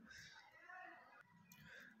 011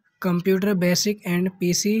 computer basic and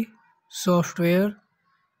PC software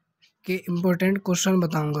के important question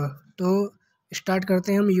बताऊंगा। तो start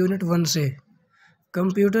करते हैं हम यूनिट 1 से।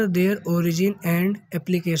 Computer there origin and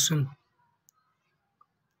application.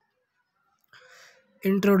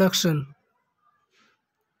 Introduction.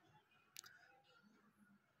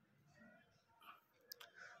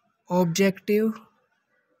 Objective.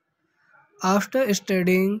 After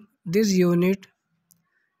studying this unit,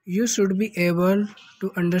 you should be able to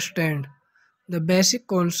understand the basic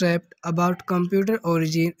concept about computer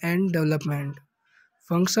origin and development,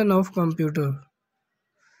 function of computer।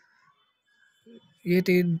 ये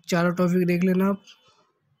चारों topic देख लेना आप।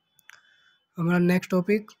 हमारा next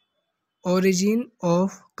topic origin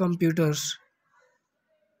of computers.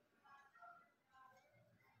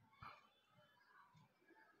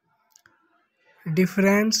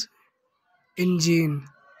 Difference engine,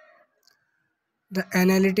 the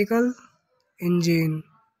analytical engine,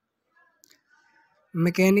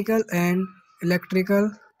 mechanical and electrical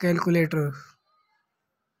calculator।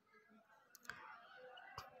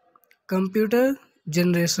 computer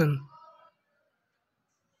generation।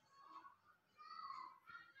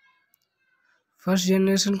 First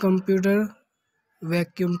generation computer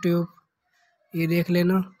vacuum tube, ये देख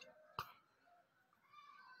लेना।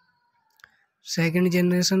 Second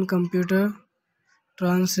generation computer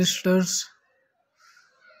transistors.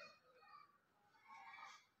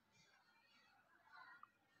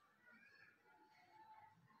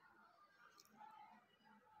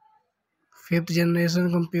 Fifth generation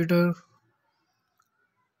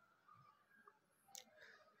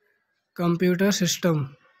computer system.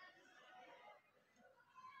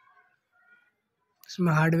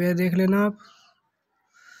 इसमें हार्डवेयर देख लेना आप।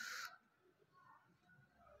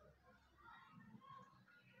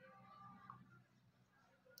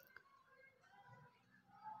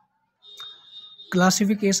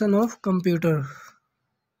 Classification of computer.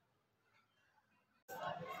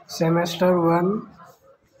 Semester 1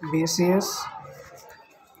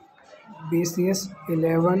 BCS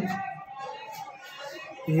 11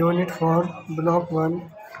 unit 4 block 1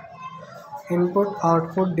 input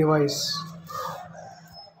output device.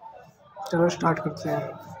 चलो start करते हैं।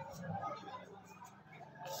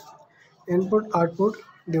 Input output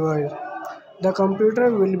device. The computer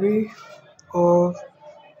will be of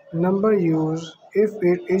number used if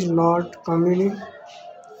it is not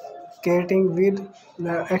communicating with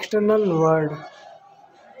the external world।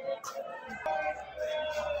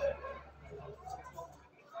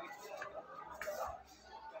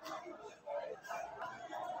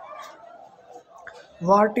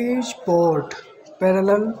 What is port?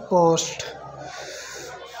 Parallel post।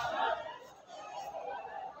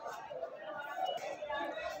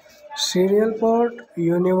 Serial port,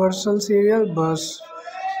 universal serial bus,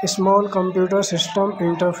 small computer system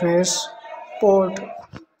interface port।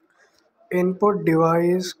 Input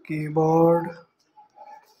device, keyboard,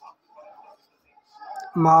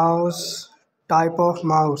 mouse, type of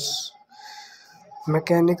mouse,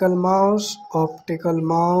 mechanical mouse, optical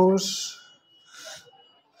mouse।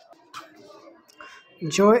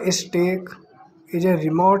 Joystick is a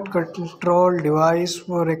remote control device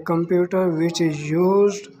for a computer which is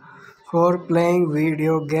used for playing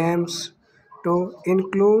video games. To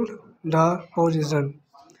include the position,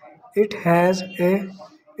 it has a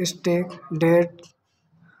stick that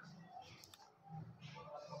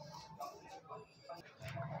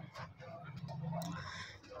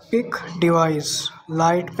pick device,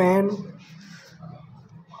 light pen,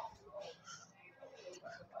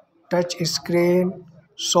 touch screen,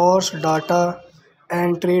 source data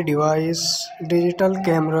entry device, digital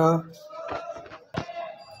camera,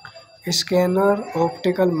 scanner,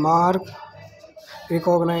 optical mark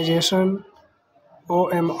recognition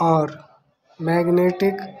OMR,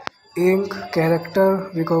 magnetic ink character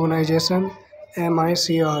recognition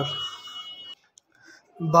MICR,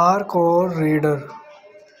 barcode reader,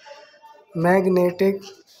 magnetic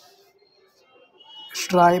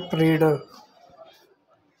stripe reader।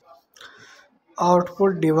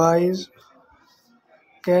 output device,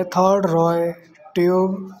 cathode ray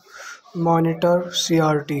tube monitor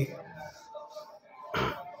CRT,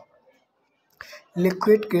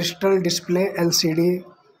 liquid crystal display LCD,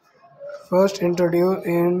 First introduced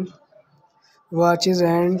in watches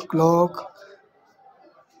and clock,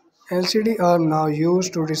 LCD are now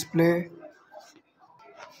used to display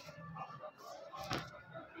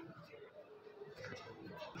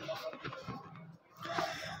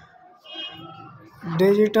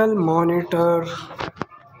digital monitor.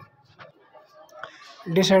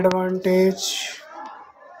 Disadvantage: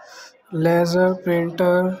 laser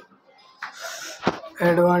printer.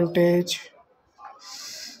 Advantage: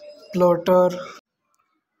 plotter.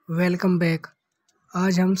 Welcome back.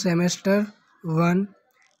 आज हम semester 1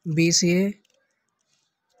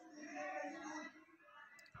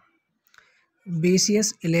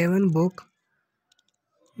 BCS 11 book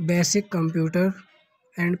basic computer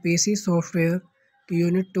and PC software की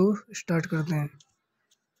unit 2 start करते हैं।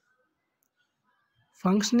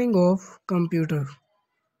 Functioning of computer,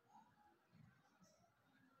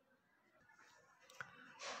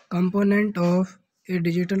 component of A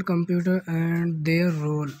digital computer and their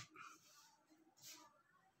role,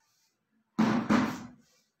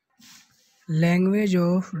 language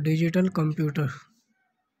of digital computer,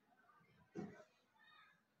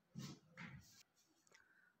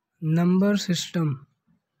 number system,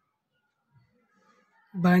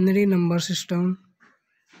 binary number system,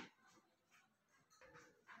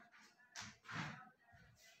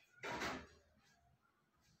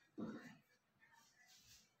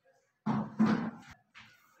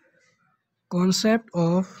 concept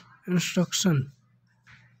of instruction,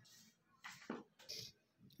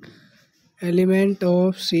 element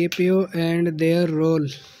of CPU and their role,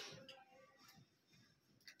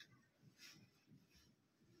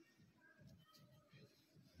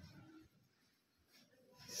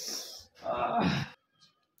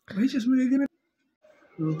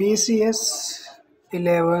 BCS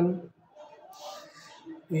 11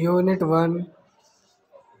 Unit 1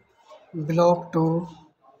 Block 2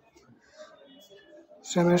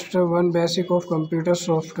 Semester 1 Basic of Computer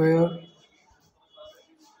Software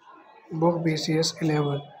Book BCS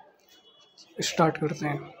 11 start करते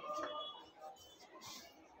हैं।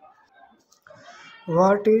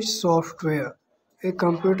 What is software? A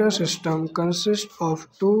computer system consists of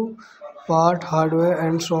two part hardware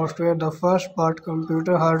and software. The first part,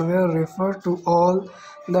 computer hardware, refers to all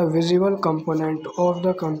the visible components of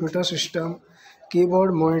the computer system: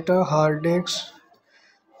 keyboard, monitor, hard disk,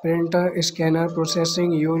 printer, scanner,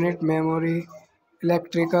 processing unit, memory,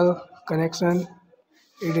 electrical connection,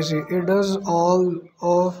 etc. It does all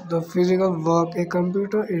of the physical work a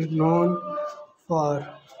computer is known for.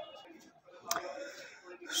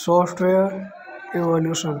 Software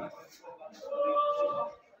evolution.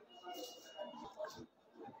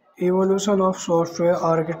 Evolution of software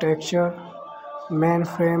architecture,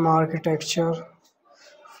 mainframe architecture,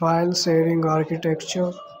 file sharing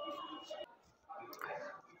architecture,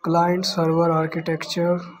 client server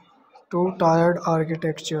architecture, two-tiered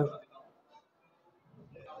architecture,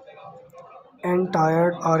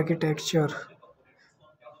 n-tiered architecture,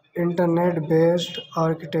 internet-based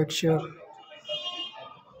architecture,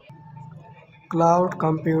 cloud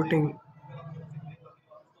computing.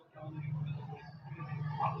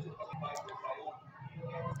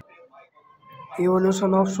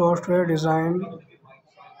 Evolution of software design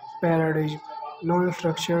paradigm,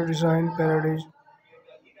 non-structured design paradigm,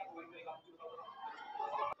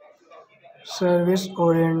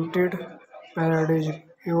 service-oriented paradigm,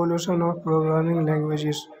 evolution of programming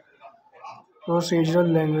languages,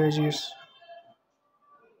 procedural languages,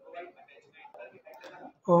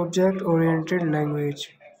 object-oriented language,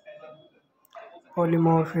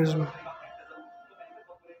 polymorphism,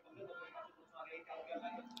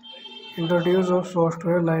 introduction of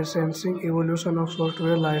software licensing, evolution of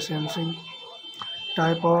software licensing,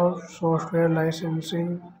 type of software licensing,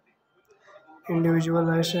 individual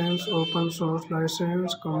license, open source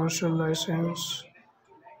license, commercial license,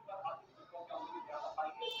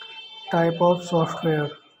 type of software,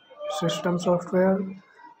 system software,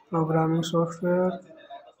 programming software,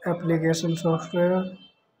 application software,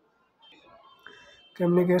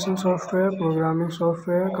 communication software, programming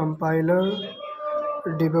software, compiler,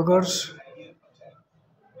 debuggers,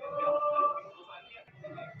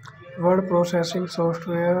 word processing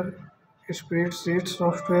software, spreadsheet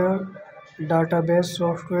software, database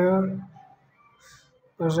software,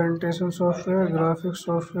 presentation software, graphics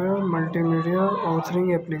software, multimedia authoring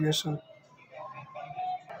application.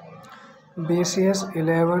 BCS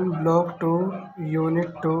 11 Block 2 Unit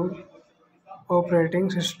 2 Operating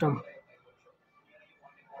System.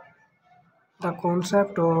 The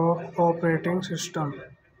concept of operating system.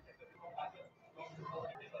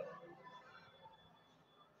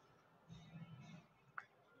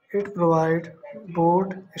 It provides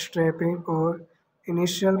bootstrapping or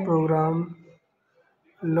initial program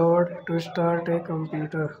load to start a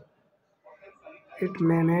computer. It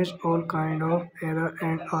manages all kind of error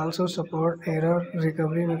and also support error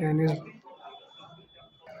recovery mechanism.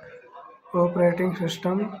 Operating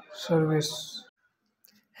system service.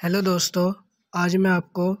 Hello दोस्तों, आज मैं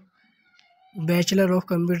आपको bachelor of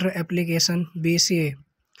computer application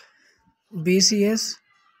BCS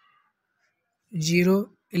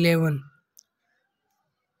 011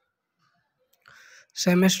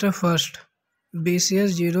 semester first BCS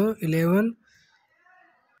 011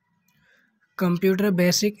 computer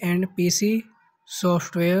basic and PC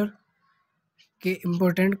software के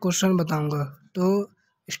important question बताऊंगा। तो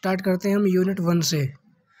start करते हैं हम यूनिट 1 से।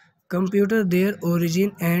 Computer there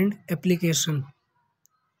origin and application.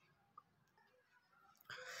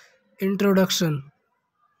 Introduction.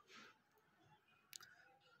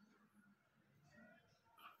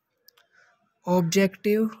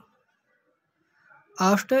 Objective.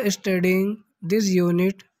 After studying this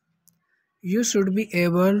unit, you should be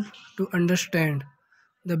able to understand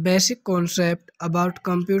the basic concept about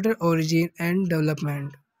computer origin and development,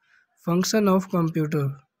 function of computer।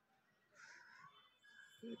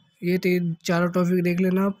 ये चारों topic देख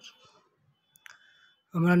लेना आप।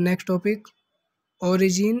 हमारा next topic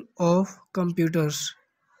origin of computers.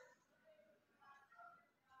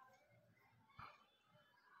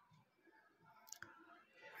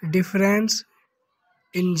 Difference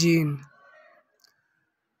engine,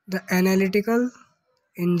 the analytical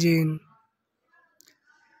engine,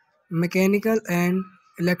 mechanical and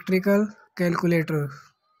electrical calculator,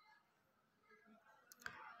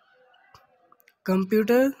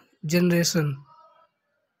 computer generation,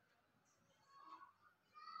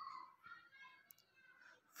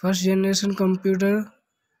 first generation computer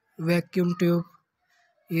vacuum tube,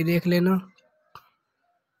 ये देख लेना।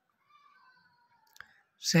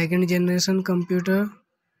 Second generation computer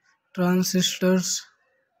transistors,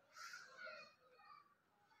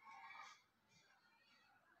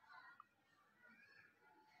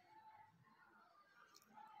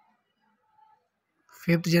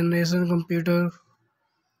 fifth generation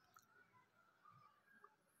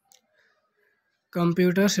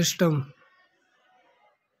computer system,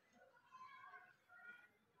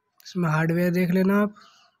 इसमें हार्डवेयर देख लेना आप।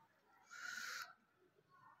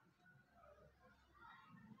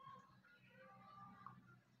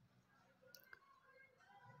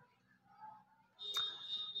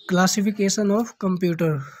 Classification of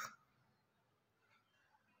computer.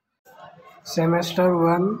 Semester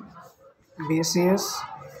 1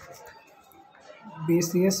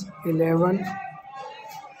 BCS 11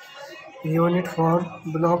 unit 4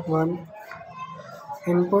 block 1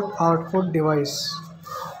 input output device.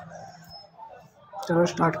 चलो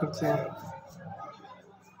start करते हैं।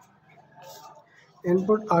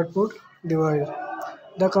 Input output device.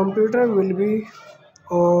 The computer will be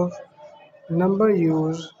of number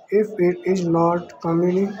used if it is not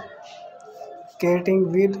communicating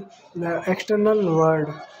with the external world.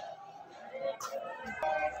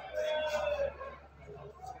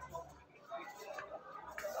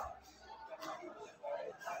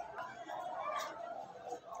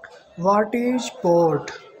 What is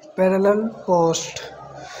port? Parallel post.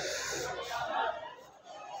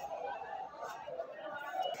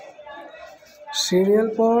 Serial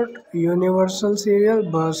port, universal serial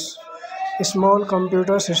bus, small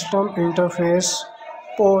computer system interface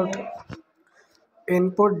port,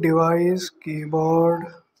 input device, keyboard,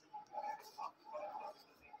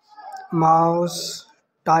 mouse,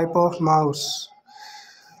 type of mouse,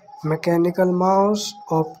 mechanical mouse,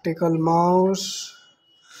 optical mouse,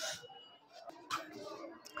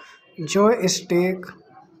 joystick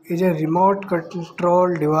is a remote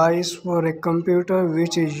control device for a computer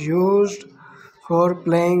which is used for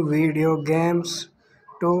playing video games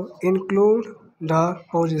to include the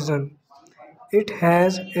position. It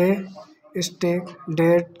has a stick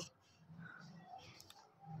that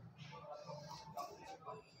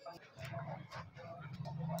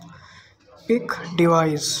pick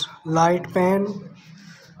device, light pen,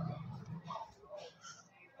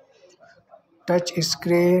 touch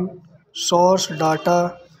screen, source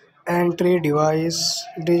data, entry device,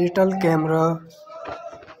 digital camera,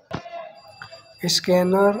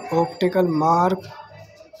 scanner, optical mark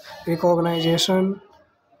recognition,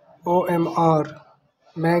 OMR,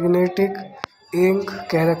 magnetic ink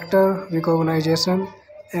character recognition,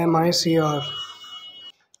 MICR,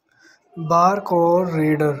 barcode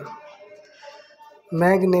reader,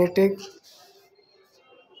 magnetic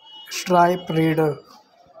stripe reader,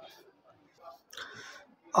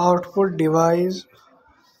 output device,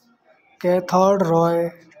 cathode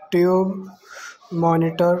ray tube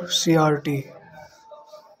monitor CRT,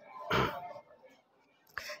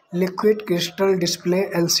 liquid crystal display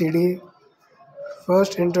LCD,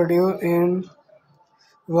 first introduced in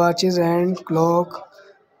watches and clock.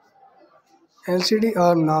 LCD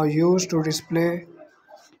are now used to display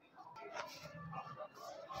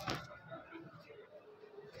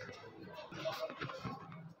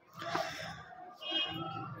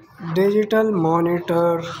digital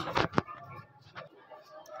monitor.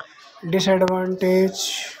 Disadvantage: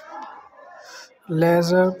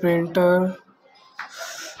 laser printer.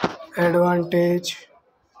 Advantage: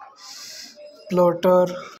 plotter.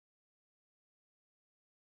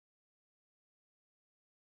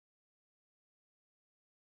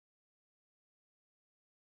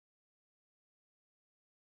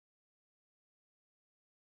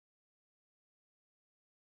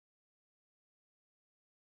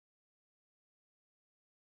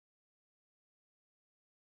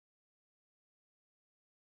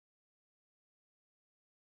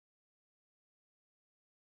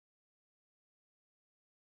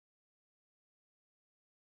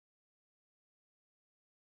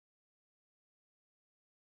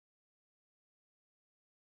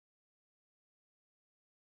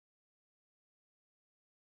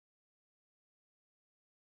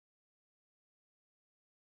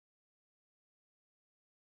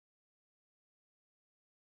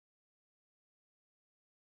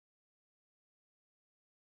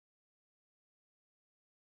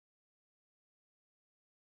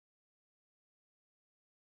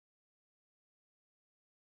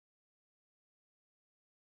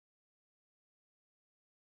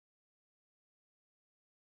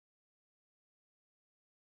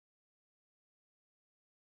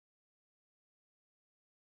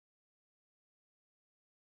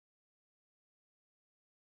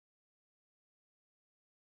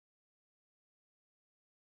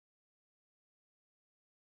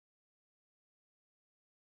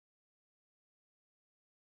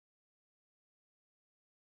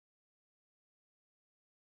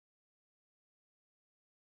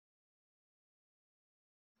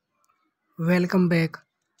 Welcome back.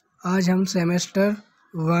 आज हम semester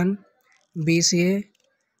 1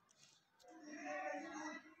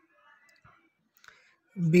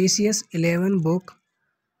 BCS 11 book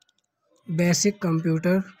basic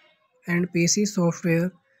computer and PC software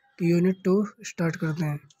की unit 2 start करते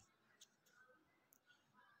हैं।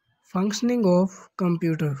 Functioning of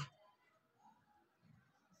computer,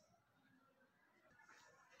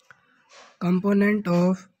 component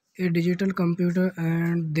of A digital computer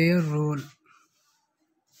and their role,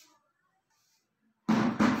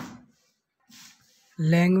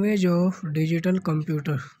 language of digital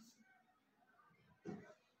computer,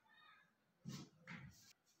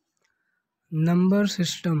 number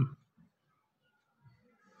system,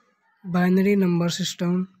 binary number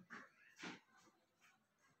system,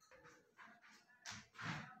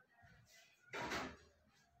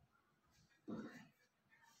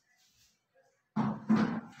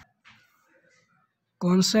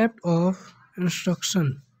 concept of instruction,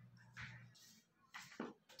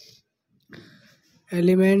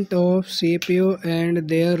 element of CPU and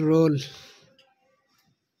their role,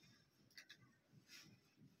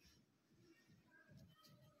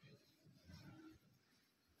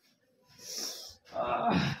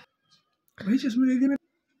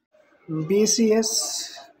 BCS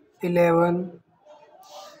 11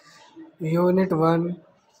 Unit 1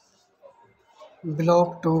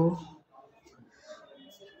 Block 2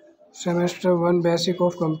 Semester 1 Basic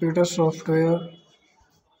of Computer Software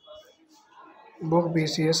Book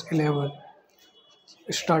BCS 11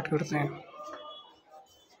 start करते हैं।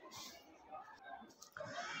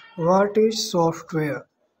 What is software?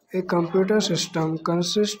 A computer system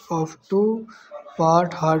consists of two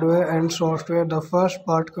part hardware and software. The first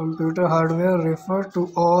part, computer hardware, refers to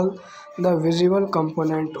all the visible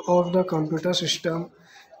components of the computer system: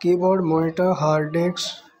 keyboard, monitor, hard disk,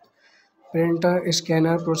 printer,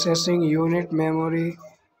 scanner, processing unit, memory,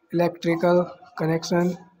 electrical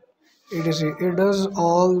connection, etc. It does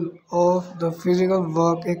all of the physical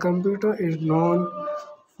work a computer is known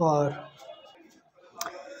for.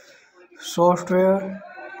 Software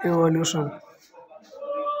evolution.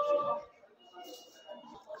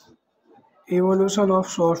 Evolution of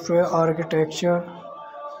software architecture,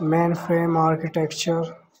 mainframe architecture,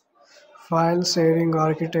 file sharing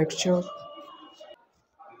architecture,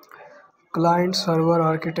 client server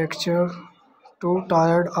architecture,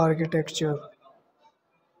 two-tiered architecture,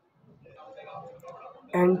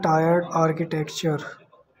 n-tiered architecture,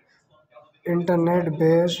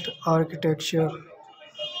 internet-based architecture,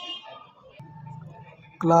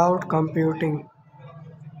 cloud computing,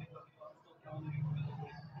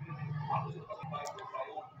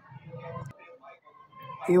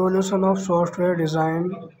 Evolution of software design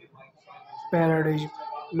paradigm.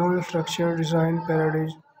 Non-structured design paradigm.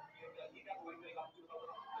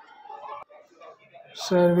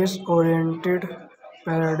 Service-oriented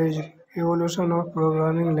paradigm. Evolution of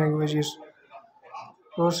programming languages.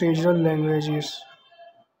 Procedural languages.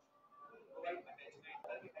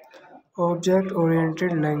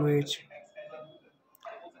 Object-oriented language.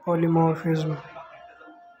 Polymorphism.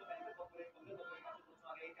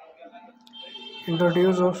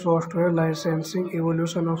 Introduce of software licensing.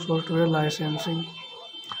 Evolution of software licensing.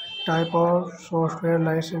 Type of software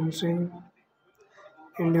licensing.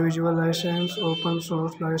 Individual license, open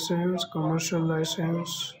source license, commercial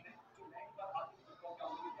license.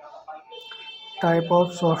 Type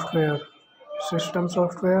of software: system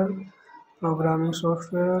software, programming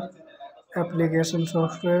software, application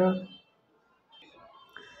software,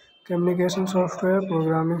 communication software,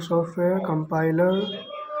 programming software, compiler,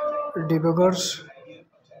 debuggers,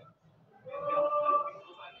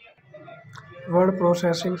 word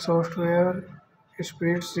processing software,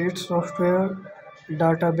 spreadsheet software,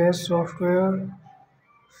 database software,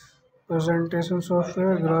 presentation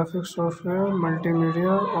software, graphics software,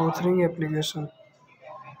 multimedia, authoring application.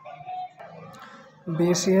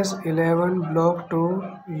 BCS 11 Block 2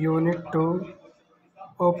 Unit 2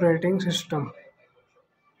 Operating System.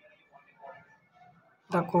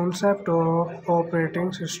 The concept of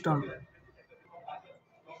operating system.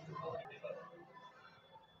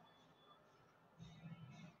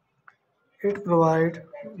 It provides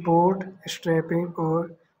bootstrapping or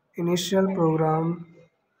initial program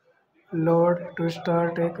load to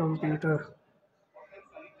start a computer.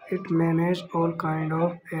 It manages all kind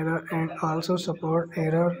of error and also support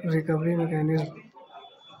error recovery mechanism.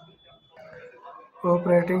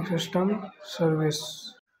 Operating system service.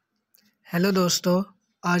 Hello दोस्तों,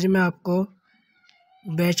 आज मैं आपको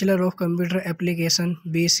bachelor of computer application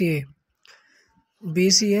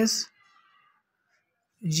BCS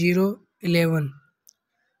 011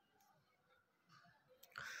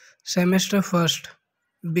 semester first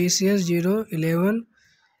BCS 011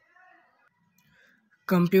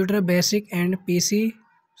 computer basic and PC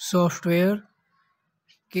software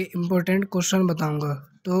के important question बताऊंगा।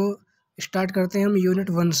 तो start करते हैं हम यूनिट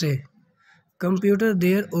 1 से। Computer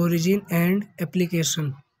there origin and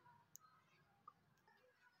application.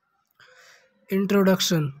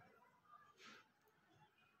 Introduction.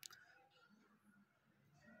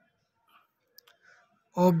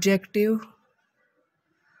 Objective.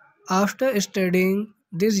 After studying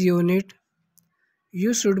this unit,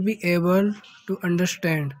 you should be able to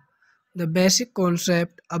understand the basic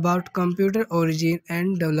concept about computer origin and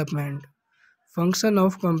development. Function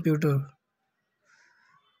of computer.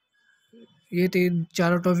 ये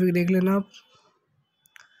चारों topic देख लेना आप।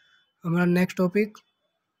 हमारा next topic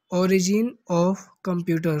origin of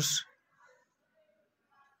computers.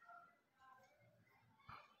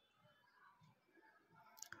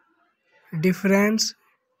 Difference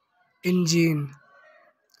engine,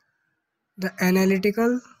 the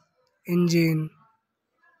analytical engine,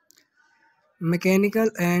 mechanical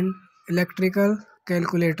and electrical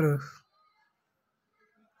calculator.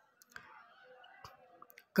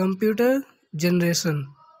 Computer generation.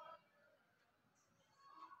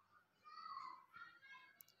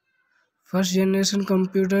 First generation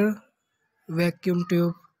computer vacuum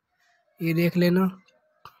tube, ये देख लेना।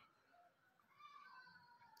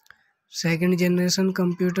 Second generation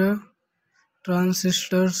computer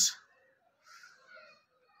transistors.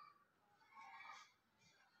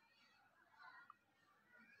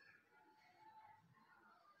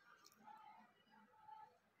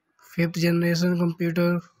 Fifth generation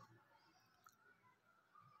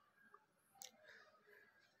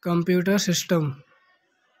computer system.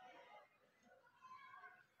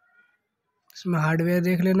 इसमें हार्डवेयर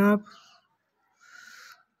देख लेना आप।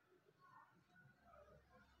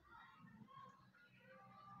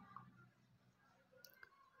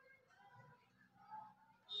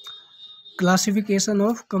 Classification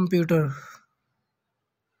of computer.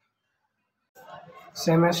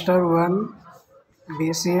 Semester 1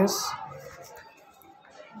 BCS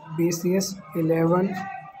 11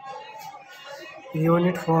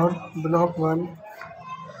 unit 4 block 1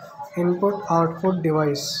 input output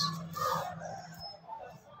device.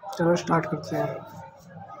 चलो start करते हैं।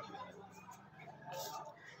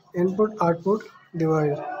 Input output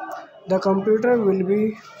device. The computer will be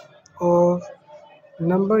of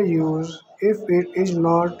number used if it is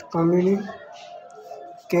not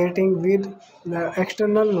communicating with the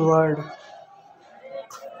external world.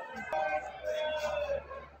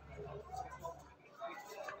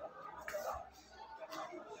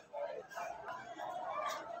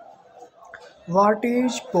 What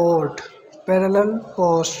is port? Parallel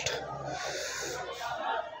post.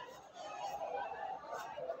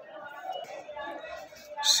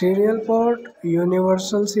 Serial port,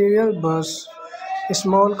 universal serial bus,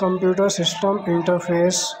 small computer system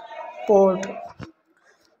interface, port,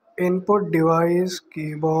 input device,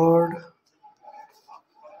 keyboard,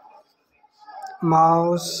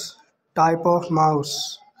 mouse, type of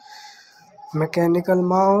mouse, mechanical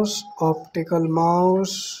mouse, optical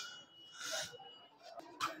mouse,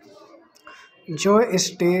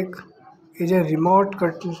 joystick is a remote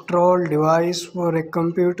control device for a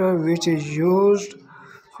computer which is used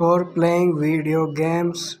for playing video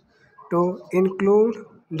games to include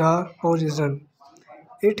the position.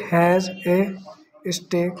 It has a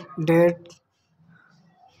stick that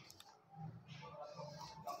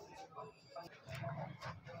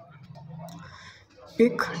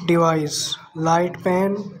pick device, light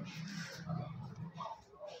pen,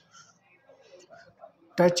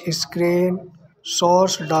 touch screen,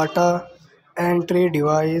 source data, entry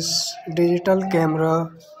device, digital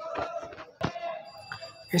camera,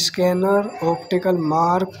 scanner, optical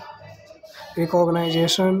mark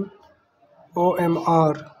recognition,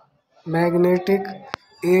 OMR, magnetic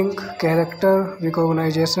ink character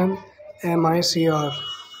recognition, MICR,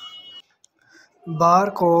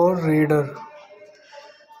 barcode reader,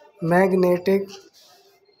 magnetic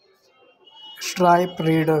stripe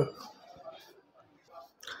reader,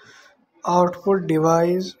 output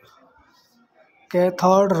device,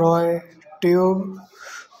 cathode ray tube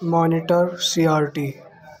monitor CRT,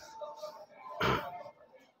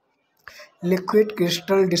 liquid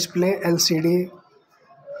crystal display LCD,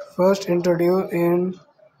 first introduced in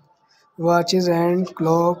watches and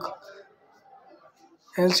clock.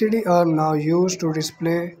 LCD are now used to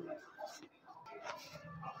display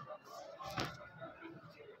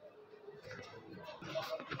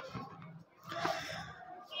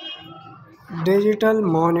digital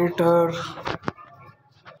monitor.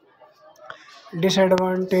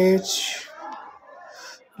 Disadvantage: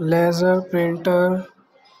 laser printer.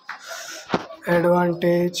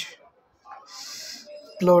 Advantage: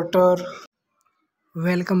 plotter.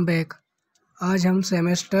 Welcome back. आज हम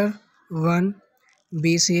semester 1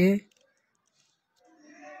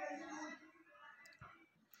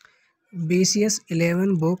 BCS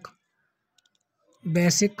 11 book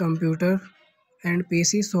basic computer and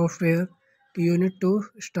PC software की unit 2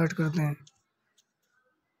 start करते हैं।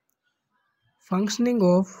 Functioning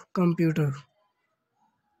of computer,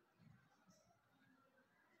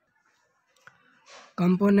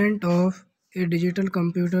 component of A digital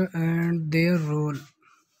computer and their role,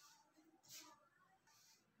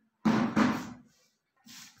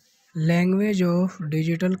 language of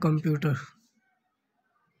digital computer,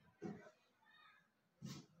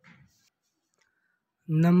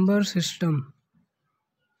 number system,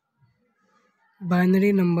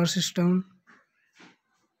 binary number system,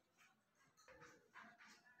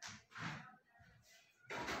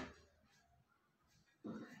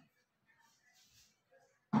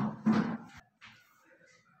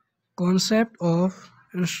 concept of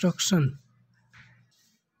instruction,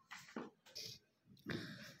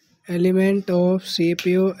 element of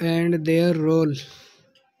CPU and their role,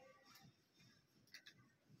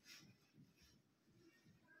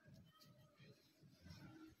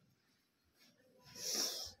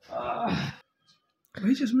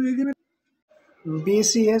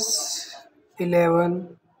 BCS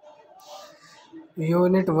 11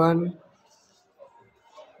 Unit 1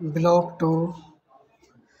 Block 2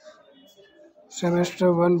 Semester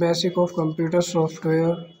 1 Basic of Computer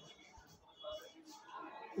Software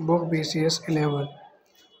book BCS 11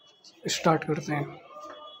 start करते हैं।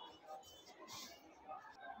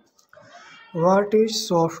 What is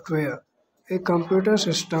software? A computer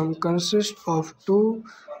system consists of two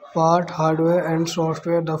part hardware and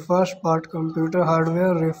software. The first part, computer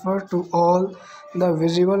hardware, refers to all the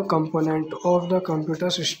visible components of the computer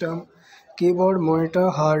system: keyboard, monitor,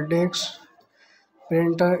 hard disk,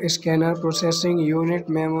 printer, scanner, processing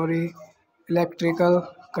unit, memory, electrical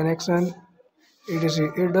connection,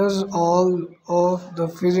 etc. It does all of the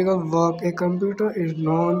physical work a computer is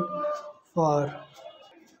known for.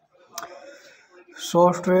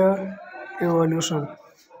 Software evolution.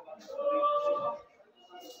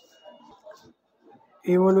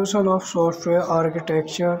 Evolution of software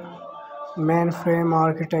architecture, mainframe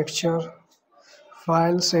architecture,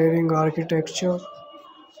 file sharing architecture,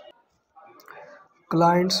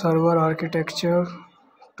 client server architecture,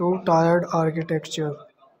 two-tiered architecture,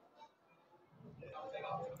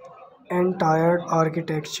 n-tiered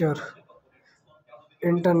architecture,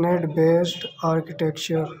 internet based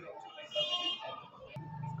architecture,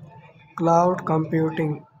 Cloud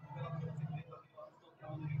computing.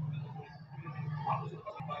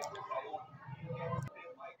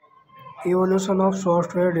 Evolution of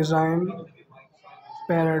software design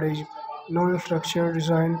paradigm. Non-structured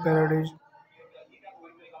design paradigm.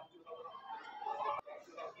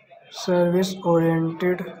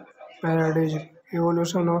 Service-oriented paradigm.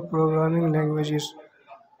 Evolution of programming languages.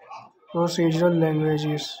 Procedural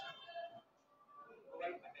languages.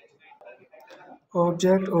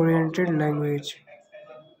 Object-oriented language.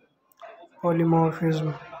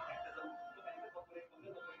 Polymorphism.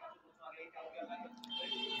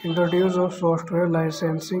 Introduce of software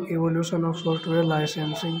licensing. Evolution of software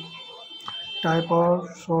licensing. Type of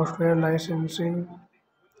software licensing.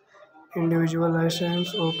 Individual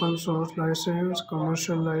license, open source license,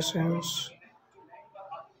 commercial license.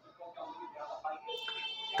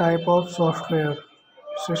 Type of software: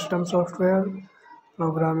 system software,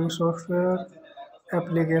 programming software,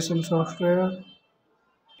 application software,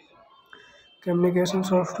 communication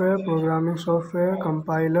software, programming software,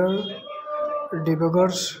 compiler,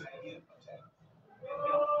 debuggers,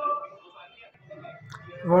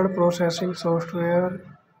 word processing software,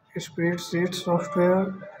 spreadsheet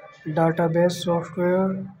software, database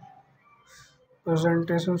software,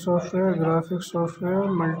 presentation software, graphics software,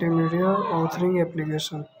 multimedia authoring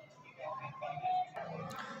application.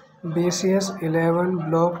 BCS 11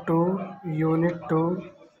 Block 2 Unit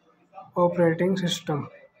 2 Operating System.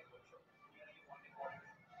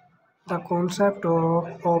 The concept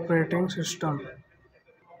of operating system.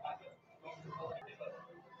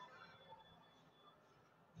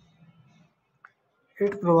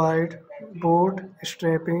 It provides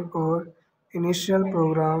bootstrapping or initial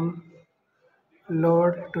program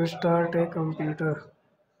load to start a computer.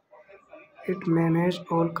 It manages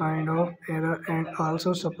all kind of error and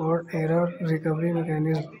also support error recovery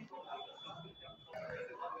mechanism.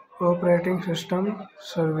 Operating system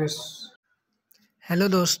service. Hello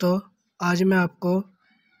दोस्तों, आज मैं आपको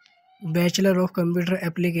bachelor of computer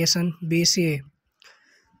application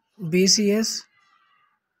BCS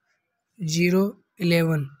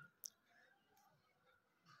 011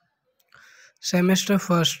 semester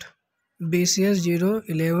first BCS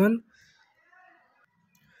 011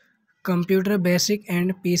 computer basic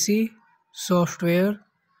and PC software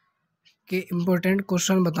के important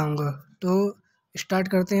question बताऊंगा। तो start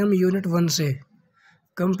करते हैं हम यूनिट 1 से।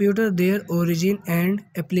 Computer there origin and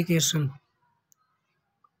application.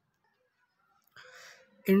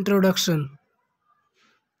 Introduction.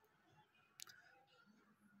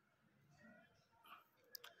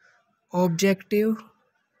 Objective.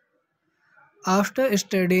 After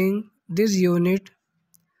studying this unit,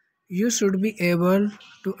 you should be able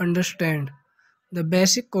to understand the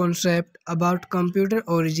basic concept about computer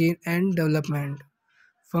origin and development.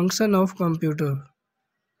 Function of computer.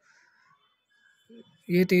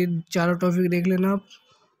 ये चारों topic देख लेना आप।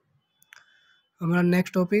 हमारा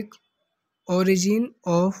next topic origin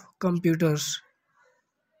of computers.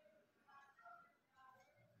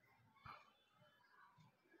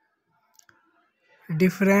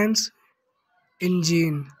 Difference in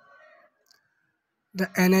gene, the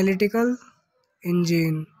analytical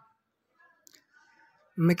engine,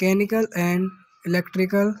 mechanical and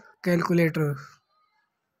electrical calculator,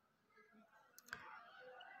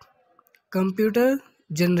 computer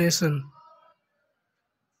generation,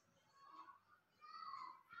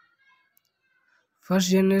 first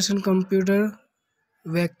generation computer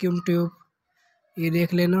vacuum tube, ये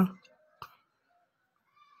देख लेना।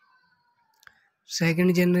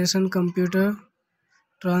 Second generation computer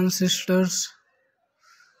transistors,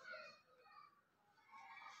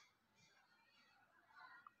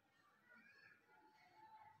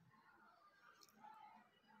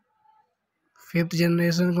 fifth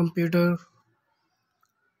generation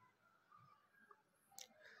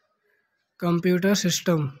computer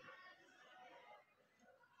system.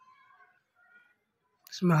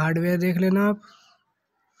 इसमें hardware देख लेना आप।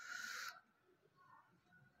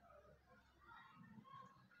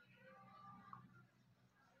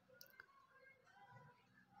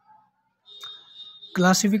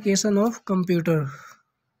 Classification of computer.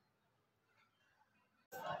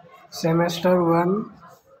 Semester 1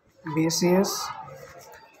 BCS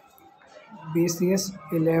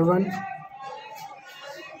 11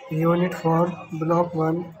 unit 4 block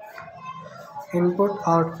 1 input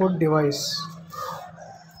output device.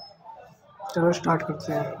 चलो start करते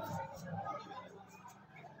हैं।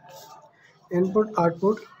 Input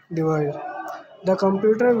output device. The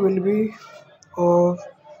computer will be of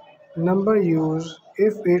number used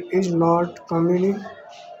if it is not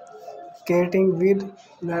communicating with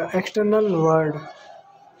the external world.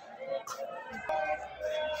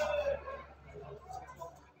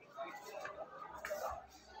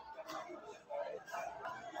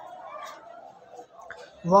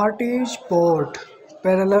 What is port?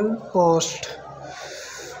 Parallel post.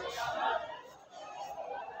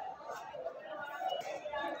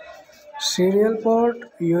 Serial port,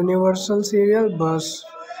 universal serial bus,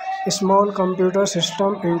 small computer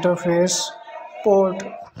system interface, port,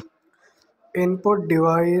 input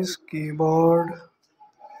device, keyboard,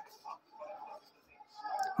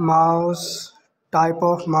 mouse, type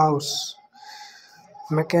of mouse,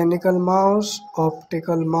 mechanical mouse,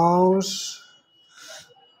 optical mouse.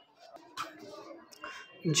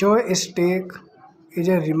 Joystick is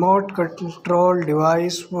a remote control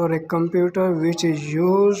device for a computer which is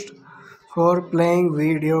used for playing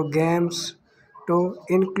video games to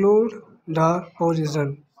include the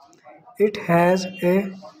position. It has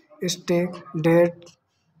a stick that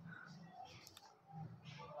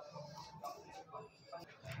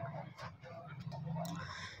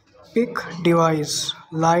pick device,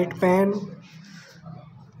 light pen,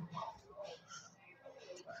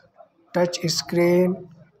 touch screen,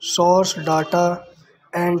 source data,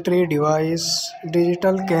 entry device,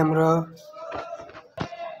 digital camera,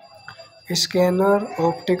 scanner,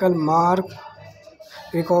 optical mark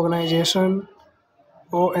recognition,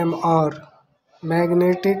 OMR,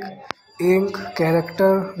 magnetic ink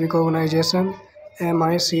character recognition,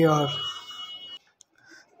 MICR,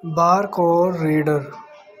 barcode reader,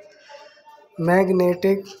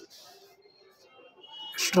 magnetic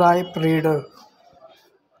stripe reader,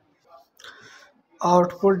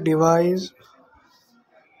 output device,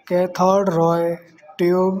 cathode ray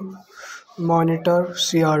tube monitor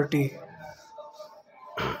CRT,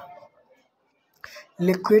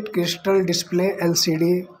 liquid crystal display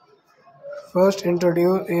LCD, first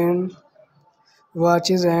introduced in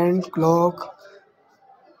watches and clock.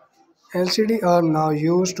 LCD are now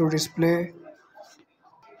used to display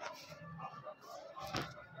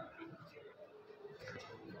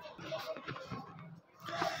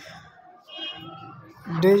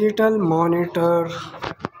digital monitor.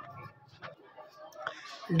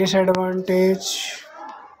 Disadvantage: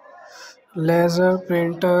 laser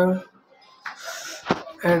printer.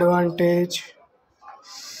 Advantage: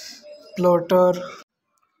 plotter.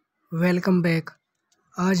 Welcome back.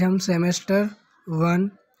 आज हम semester 1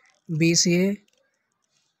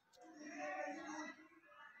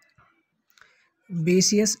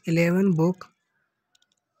 BCS 11 book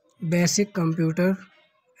basic computer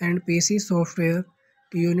and PC software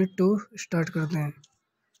unit 2 start करते हैं।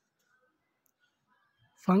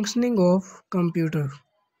 Functioning of computer,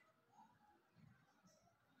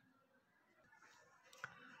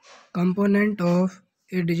 component of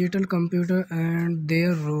A digital computer and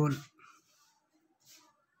their role,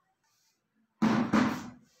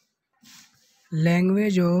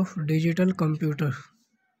 language of digital computer,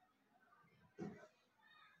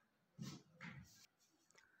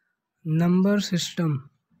 number system,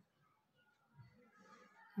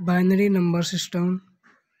 binary number system,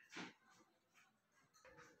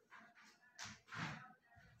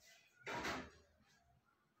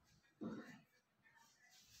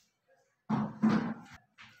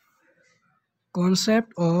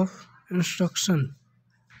 concept of instruction,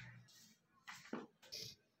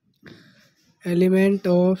 element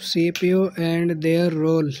of CPU and their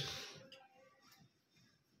role,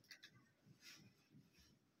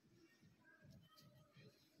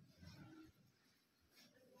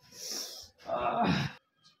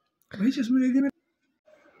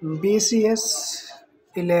 BCS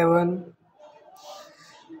 11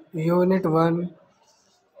 Unit 1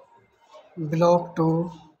 Block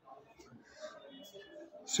 2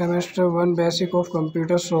 Semester 1 Basic of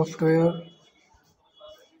Computer Software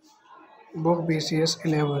Book BCS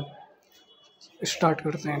 11 start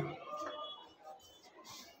करते हैं।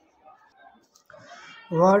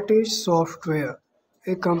 What is software?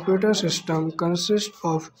 A computer system consists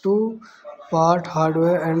of two-part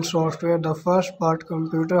hardware and software. The first part,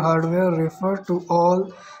 computer hardware, refers to all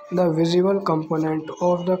the visible components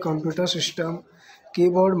of the computer system: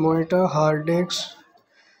 keyboard, monitor, hard disk,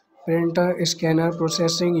 printer, scanner,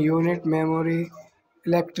 processing unit, memory,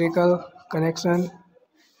 electrical connection,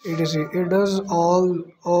 etc. It does all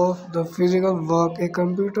of the physical work a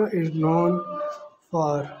computer is known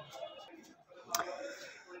for.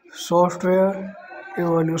 Software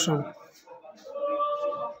evolution.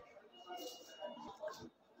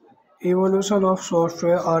 Evolution of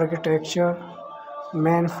software architecture,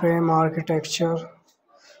 mainframe architecture,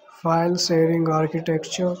 file sharing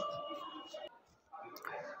architecture,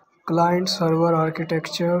 client server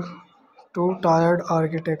architecture, two-tiered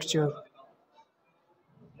architecture,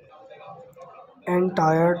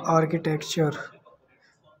 n-tiered architecture,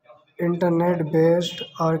 internet based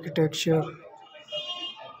architecture,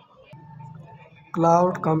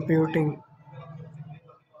 Cloud computing.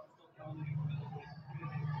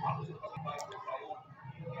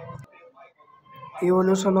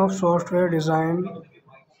 Evolution of software design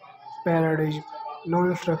paradigm.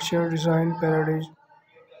 Non-structured design paradigm.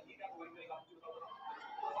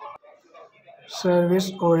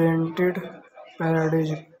 Service-oriented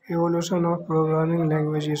paradigm. Evolution of programming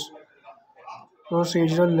languages.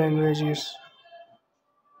 Procedural languages.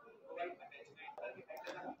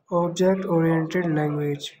 Object-oriented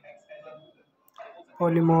language.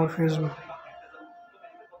 Polymorphism.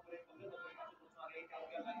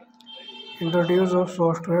 Introduce of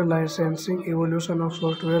software licensing. Evolution of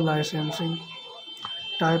software licensing.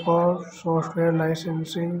 Type of software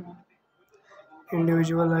licensing.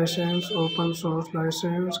 Individual license, open source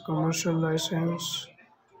license, commercial license.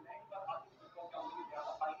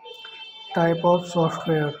 Type of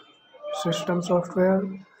software. System software,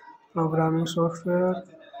 programming software,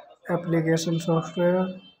 application software,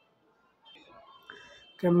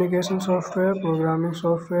 communication software, programming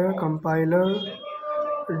software, compiler,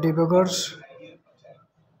 debuggers,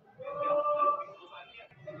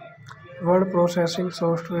 word processing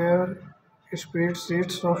software,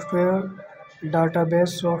 spreadsheet software, database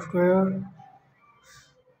software,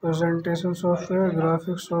 presentation software,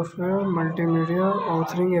 graphics software, multimedia,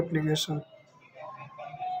 authoring application.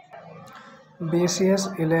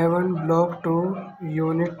 BCS 11 Block 2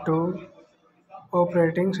 Unit 2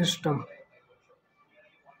 Operating System.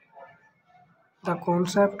 The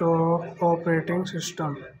concept of operating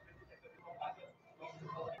system.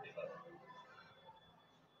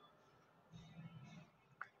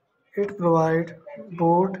 It provides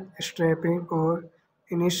bootstrapping or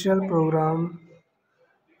initial program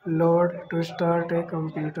load to start a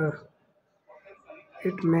computer.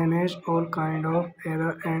 It manages all kind of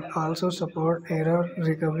error and also support error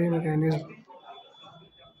recovery mechanism.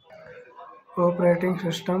 Operating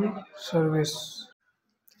system service.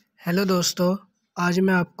 Hello दोस्तों, आज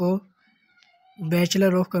मैं आपको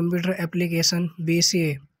bachelor of computer application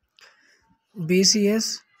BCS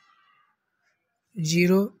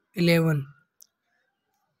 011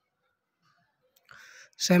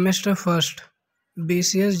 semester first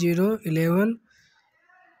BCS 011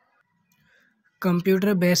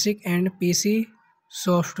 computer basic and PC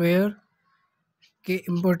software के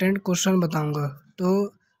important question बताऊंगा। तो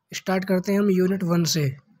start करते हैं हम यूनिट 1 से।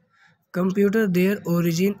 Computer there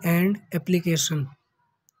origin and application.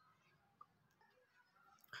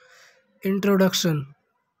 Introduction.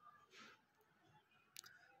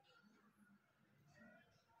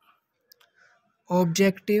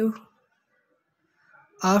 Objective.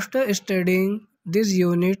 After studying this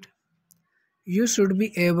unit, you should be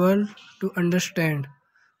able to understand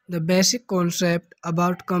the basic concept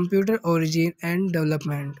about computer origin and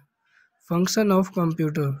development, function of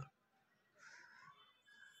computer.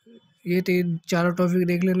 ये चारों topic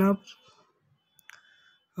देख लेना आप।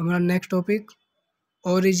 हमारा next topic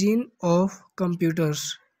origin of computers.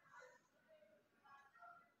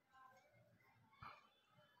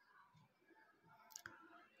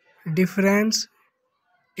 Difference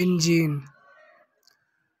engine,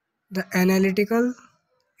 the analytical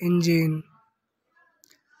engine,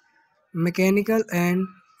 mechanical and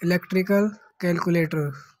electrical calculator.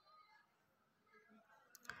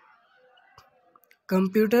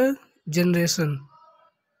 Computer generation.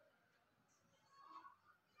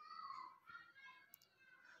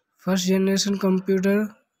 First generation computer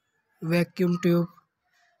vacuum tube,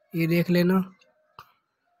 ये देख लेना।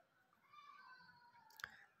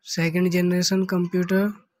 Second generation computer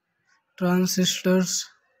transistors.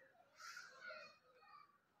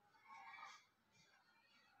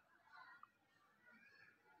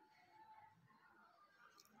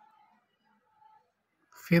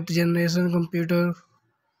 Fifth generation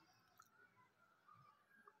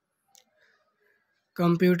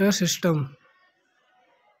computer system.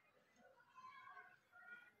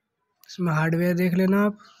 इसमें हार्डवेयर देख लेना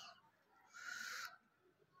आप।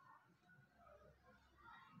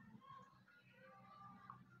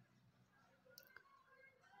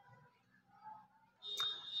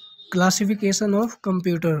 Classification of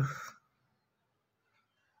computer.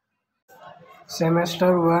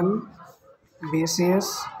 Semester 1 BCS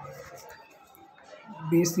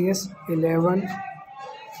 11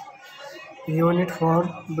 unit 4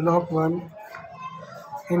 block 1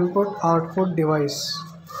 input output device.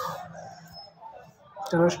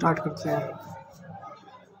 चलो start करते हैं।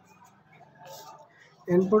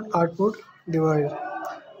 Input output device.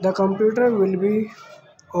 The computer will be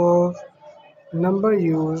of number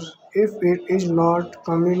used if it is not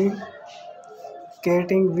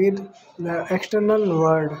communicating with the external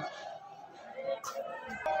world.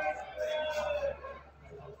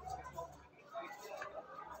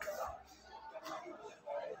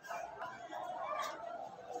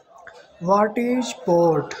 What is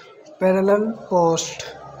port? Parallel post.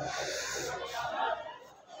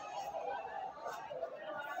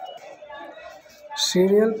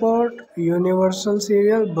 Serial port, universal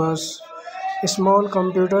serial bus, small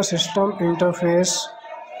computer system interface,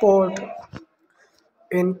 port,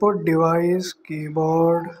 input device,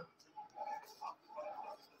 keyboard,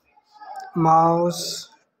 mouse,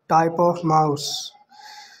 type of mouse,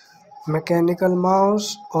 mechanical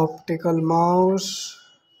mouse, optical mouse.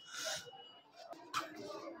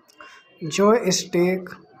 Joystick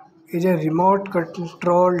is a remote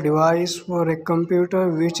control device for a computer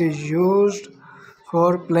which is used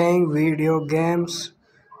for playing video games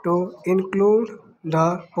to include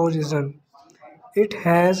the position. It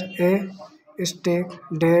has a stick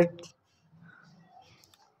that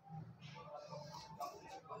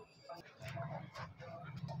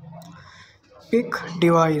pick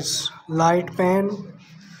device, light pen,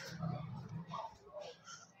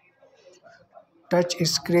 touch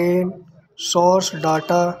screen, source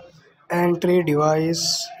data, entry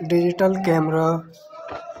device, digital camera,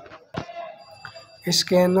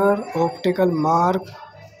 scanner, optical mark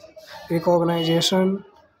recognition,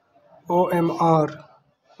 OMR,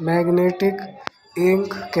 magnetic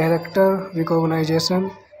ink character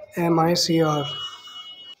recognition, MICR,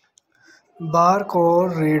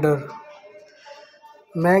 barcode reader,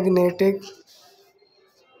 magnetic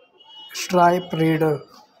stripe reader,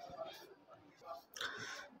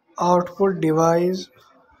 output device,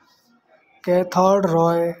 cathode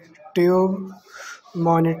ray tube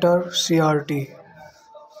monitor CRT,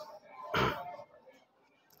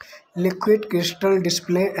 liquid crystal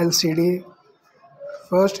display LCD,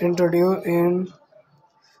 first introduced in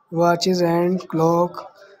watches and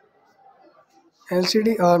clock.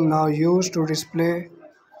 LCD are now used to display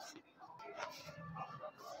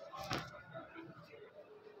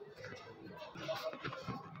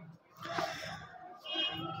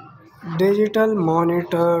digital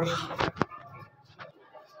monitor.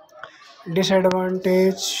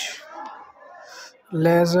 Disadvantage: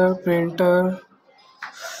 laser printer.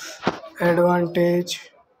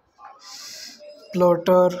 Advantage: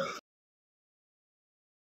 plotter.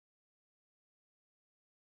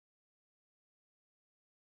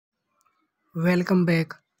 Welcome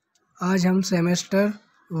back. आज हम semester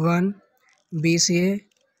 1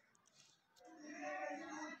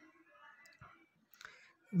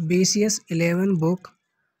 BCS 11 book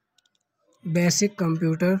basic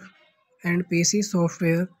computer and PC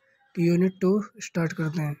software की unit 2 start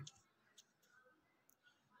करते हैं।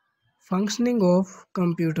 Functioning of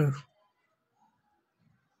computer,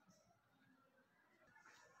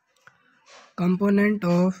 component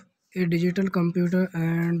of A digital computer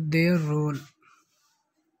and their role,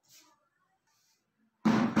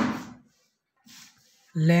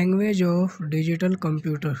 language of digital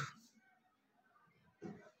computer,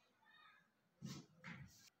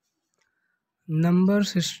 number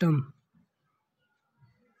system,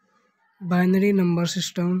 binary number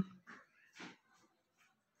system,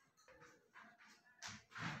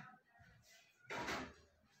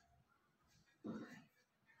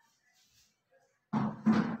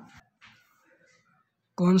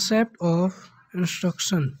 concept of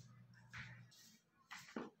instruction,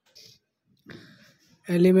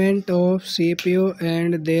 element of CPU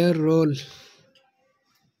and their role,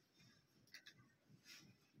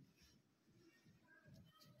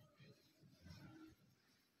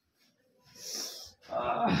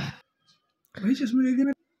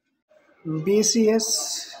 BCS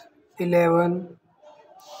 11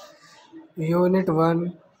 Unit 1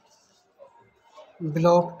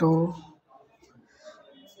 Block 2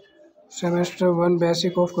 Semester 1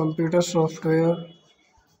 Basic of Computer Software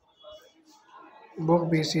book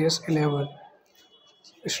BCS 11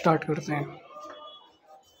 start करते हैं।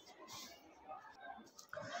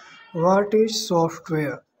 What is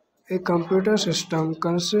software? A computer system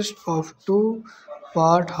consists of two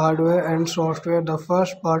part hardware and software. The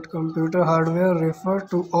first part, computer hardware, refers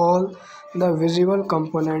to all the visible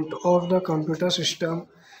components of the computer system: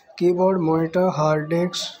 keyboard, monitor, hard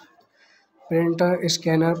disk, printer,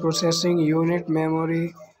 scanner, processing unit, memory,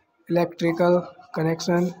 electrical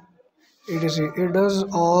connection, etc. It does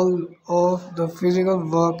all of the physical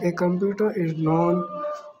work a computer is known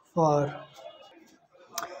for.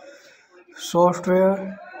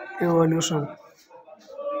 Software evolution.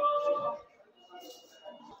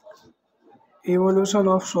 Evolution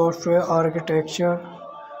of software architecture,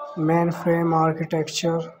 mainframe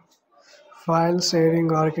architecture, file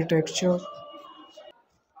sharing architecture,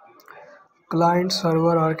 client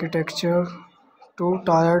server architecture,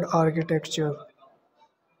 two-tiered architecture,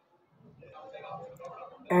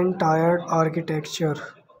 n-tiered architecture,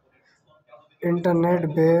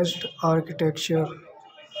 internet-based architecture,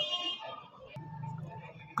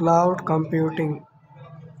 cloud computing,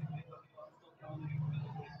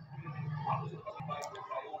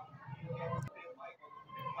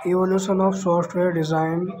 evolution of software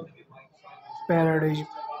design paradigm,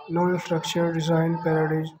 non-structured design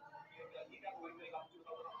paradigm,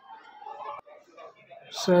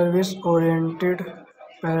 service-oriented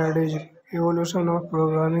paradigm, evolution of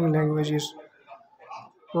programming languages,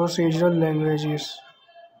 procedural languages,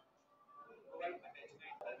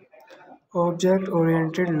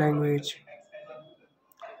 object-oriented language,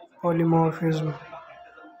 polymorphism,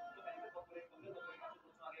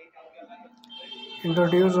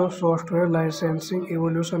 introduce of software licensing,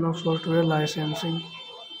 evolution of software licensing,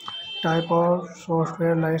 type of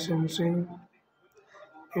software licensing,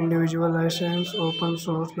 individual license, open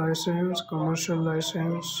source license, commercial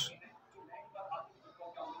license,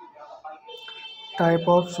 type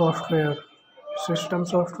of software, system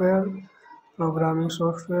software, programming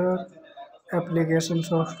software, application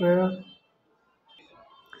software,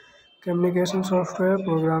 communication software,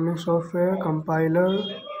 programming software, compiler,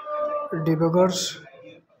 debuggers,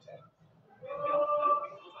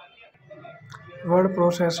 word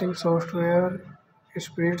processing software,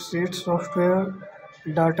 spreadsheet software,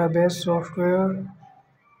 database software,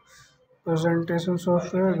 presentation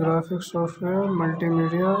software, graphics software,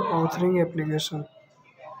 multimedia, authoring application.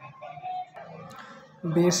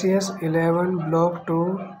 BCS 11 Block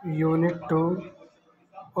 2 Unit 2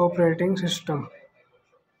 Operating System.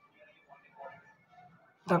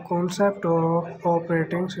 The concept of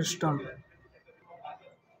operating system.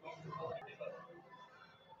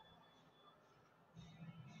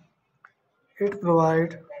 It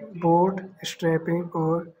provides bootstrapping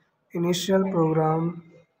or initial program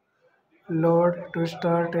load to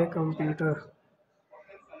start a computer.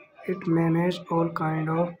 It manages all kind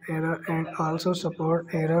of error and also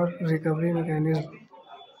support error recovery mechanism.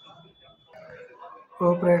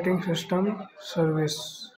 Operating system service.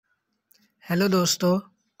 Hello दोस्तों,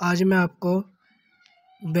 आज मैं आपको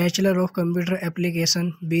bachelor of computer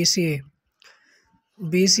application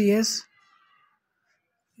BCS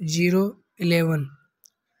 011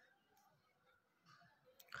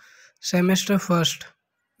 semester first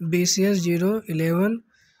BCS 011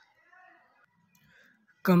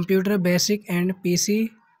 computer basic and PC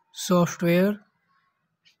software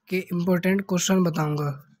के important question बताऊंगा।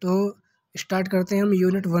 तो start करते हैं हम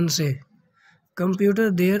यूनिट 1 से। Computer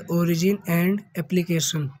there origin and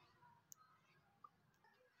application.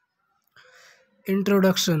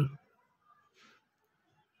 Introduction.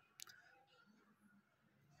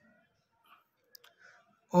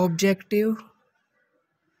 Objective.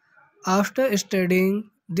 After studying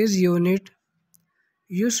this unit,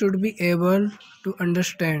 you should be able to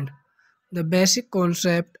understand the basic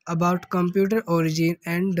concept about computer origin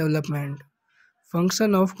and development,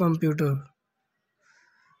 function of computer.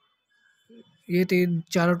 ये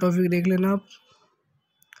चारों topic देख लेना आप।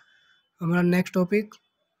 हमारा next topic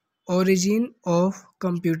origin of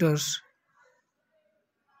computers.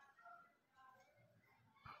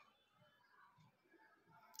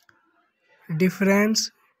 Difference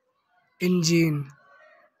in gene,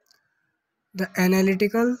 the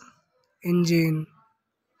analytical engine,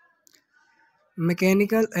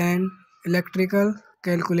 mechanical and electrical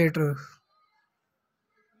calculator,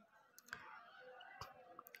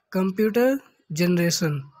 computer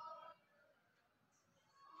generation,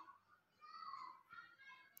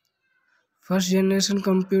 first generation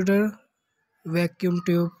computer vacuum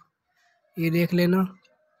tube, ये देख लेना।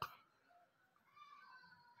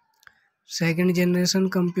 Second generation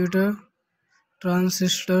computer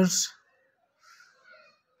transistors,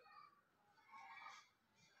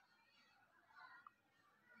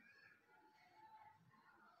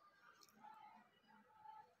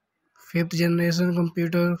 fifth generation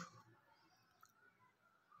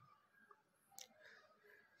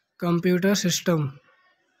computer system.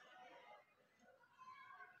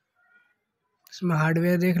 इसमें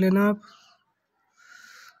hardware देख लेना आप।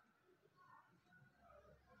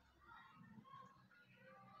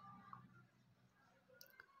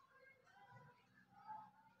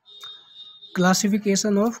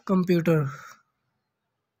 Classification of computer.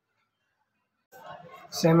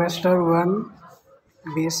 Semester 1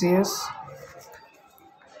 BCS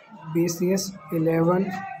 11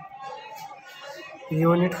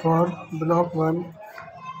 unit 4 block 1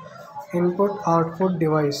 input output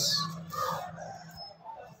device.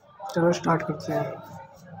 चलो start करते हैं।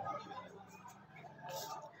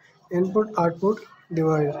 Input output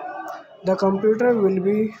device. The computer will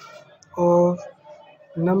be of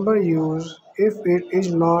number used if it is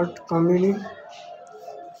not communicating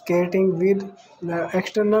communicating with the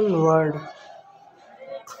external world.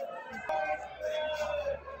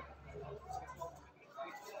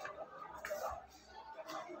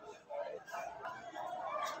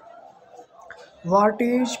 What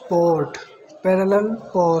is port? Parallel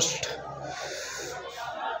post.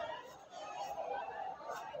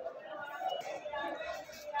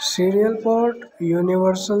 Serial port,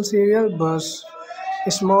 universal serial bus,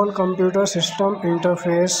 small computer system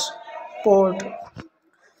interface, port,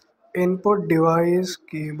 input device,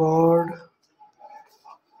 keyboard,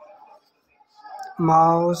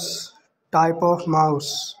 mouse, type of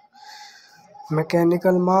mouse,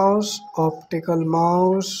 mechanical mouse, optical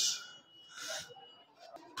mouse.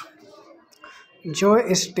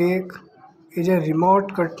 Joystick is a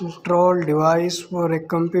remote control device for a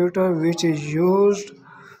computer which is used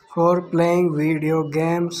for playing video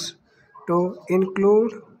games to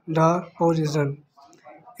include the position.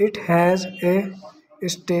 It has a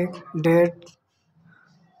stick that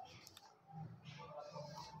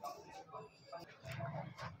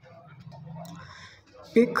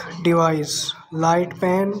pick device, light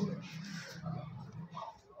pen,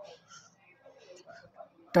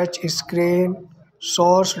 touch screen,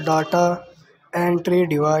 source data, entry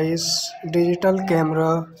device, digital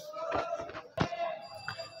camera,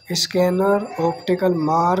 scanner, optical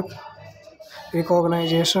mark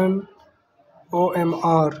recognition,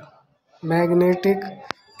 OMR, magnetic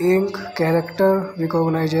ink character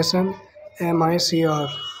recognition, MICR,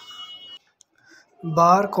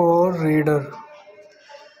 barcode reader,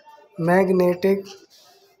 magnetic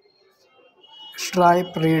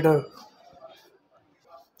stripe reader,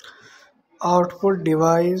 output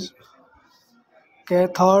device,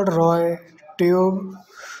 cathode ray tube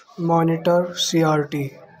monitor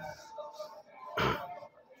CRT,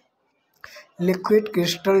 liquid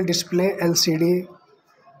crystal display LCD,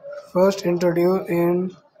 first introduced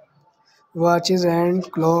in watches and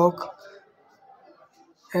clock.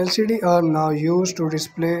 LCD are now used to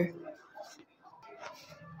display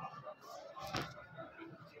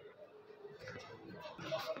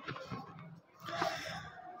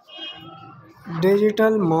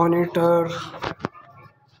digital monitor.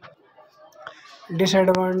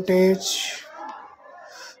 Disadvantage: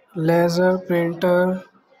 laser printer.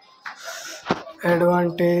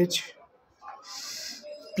 Advantage: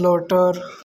 plotter.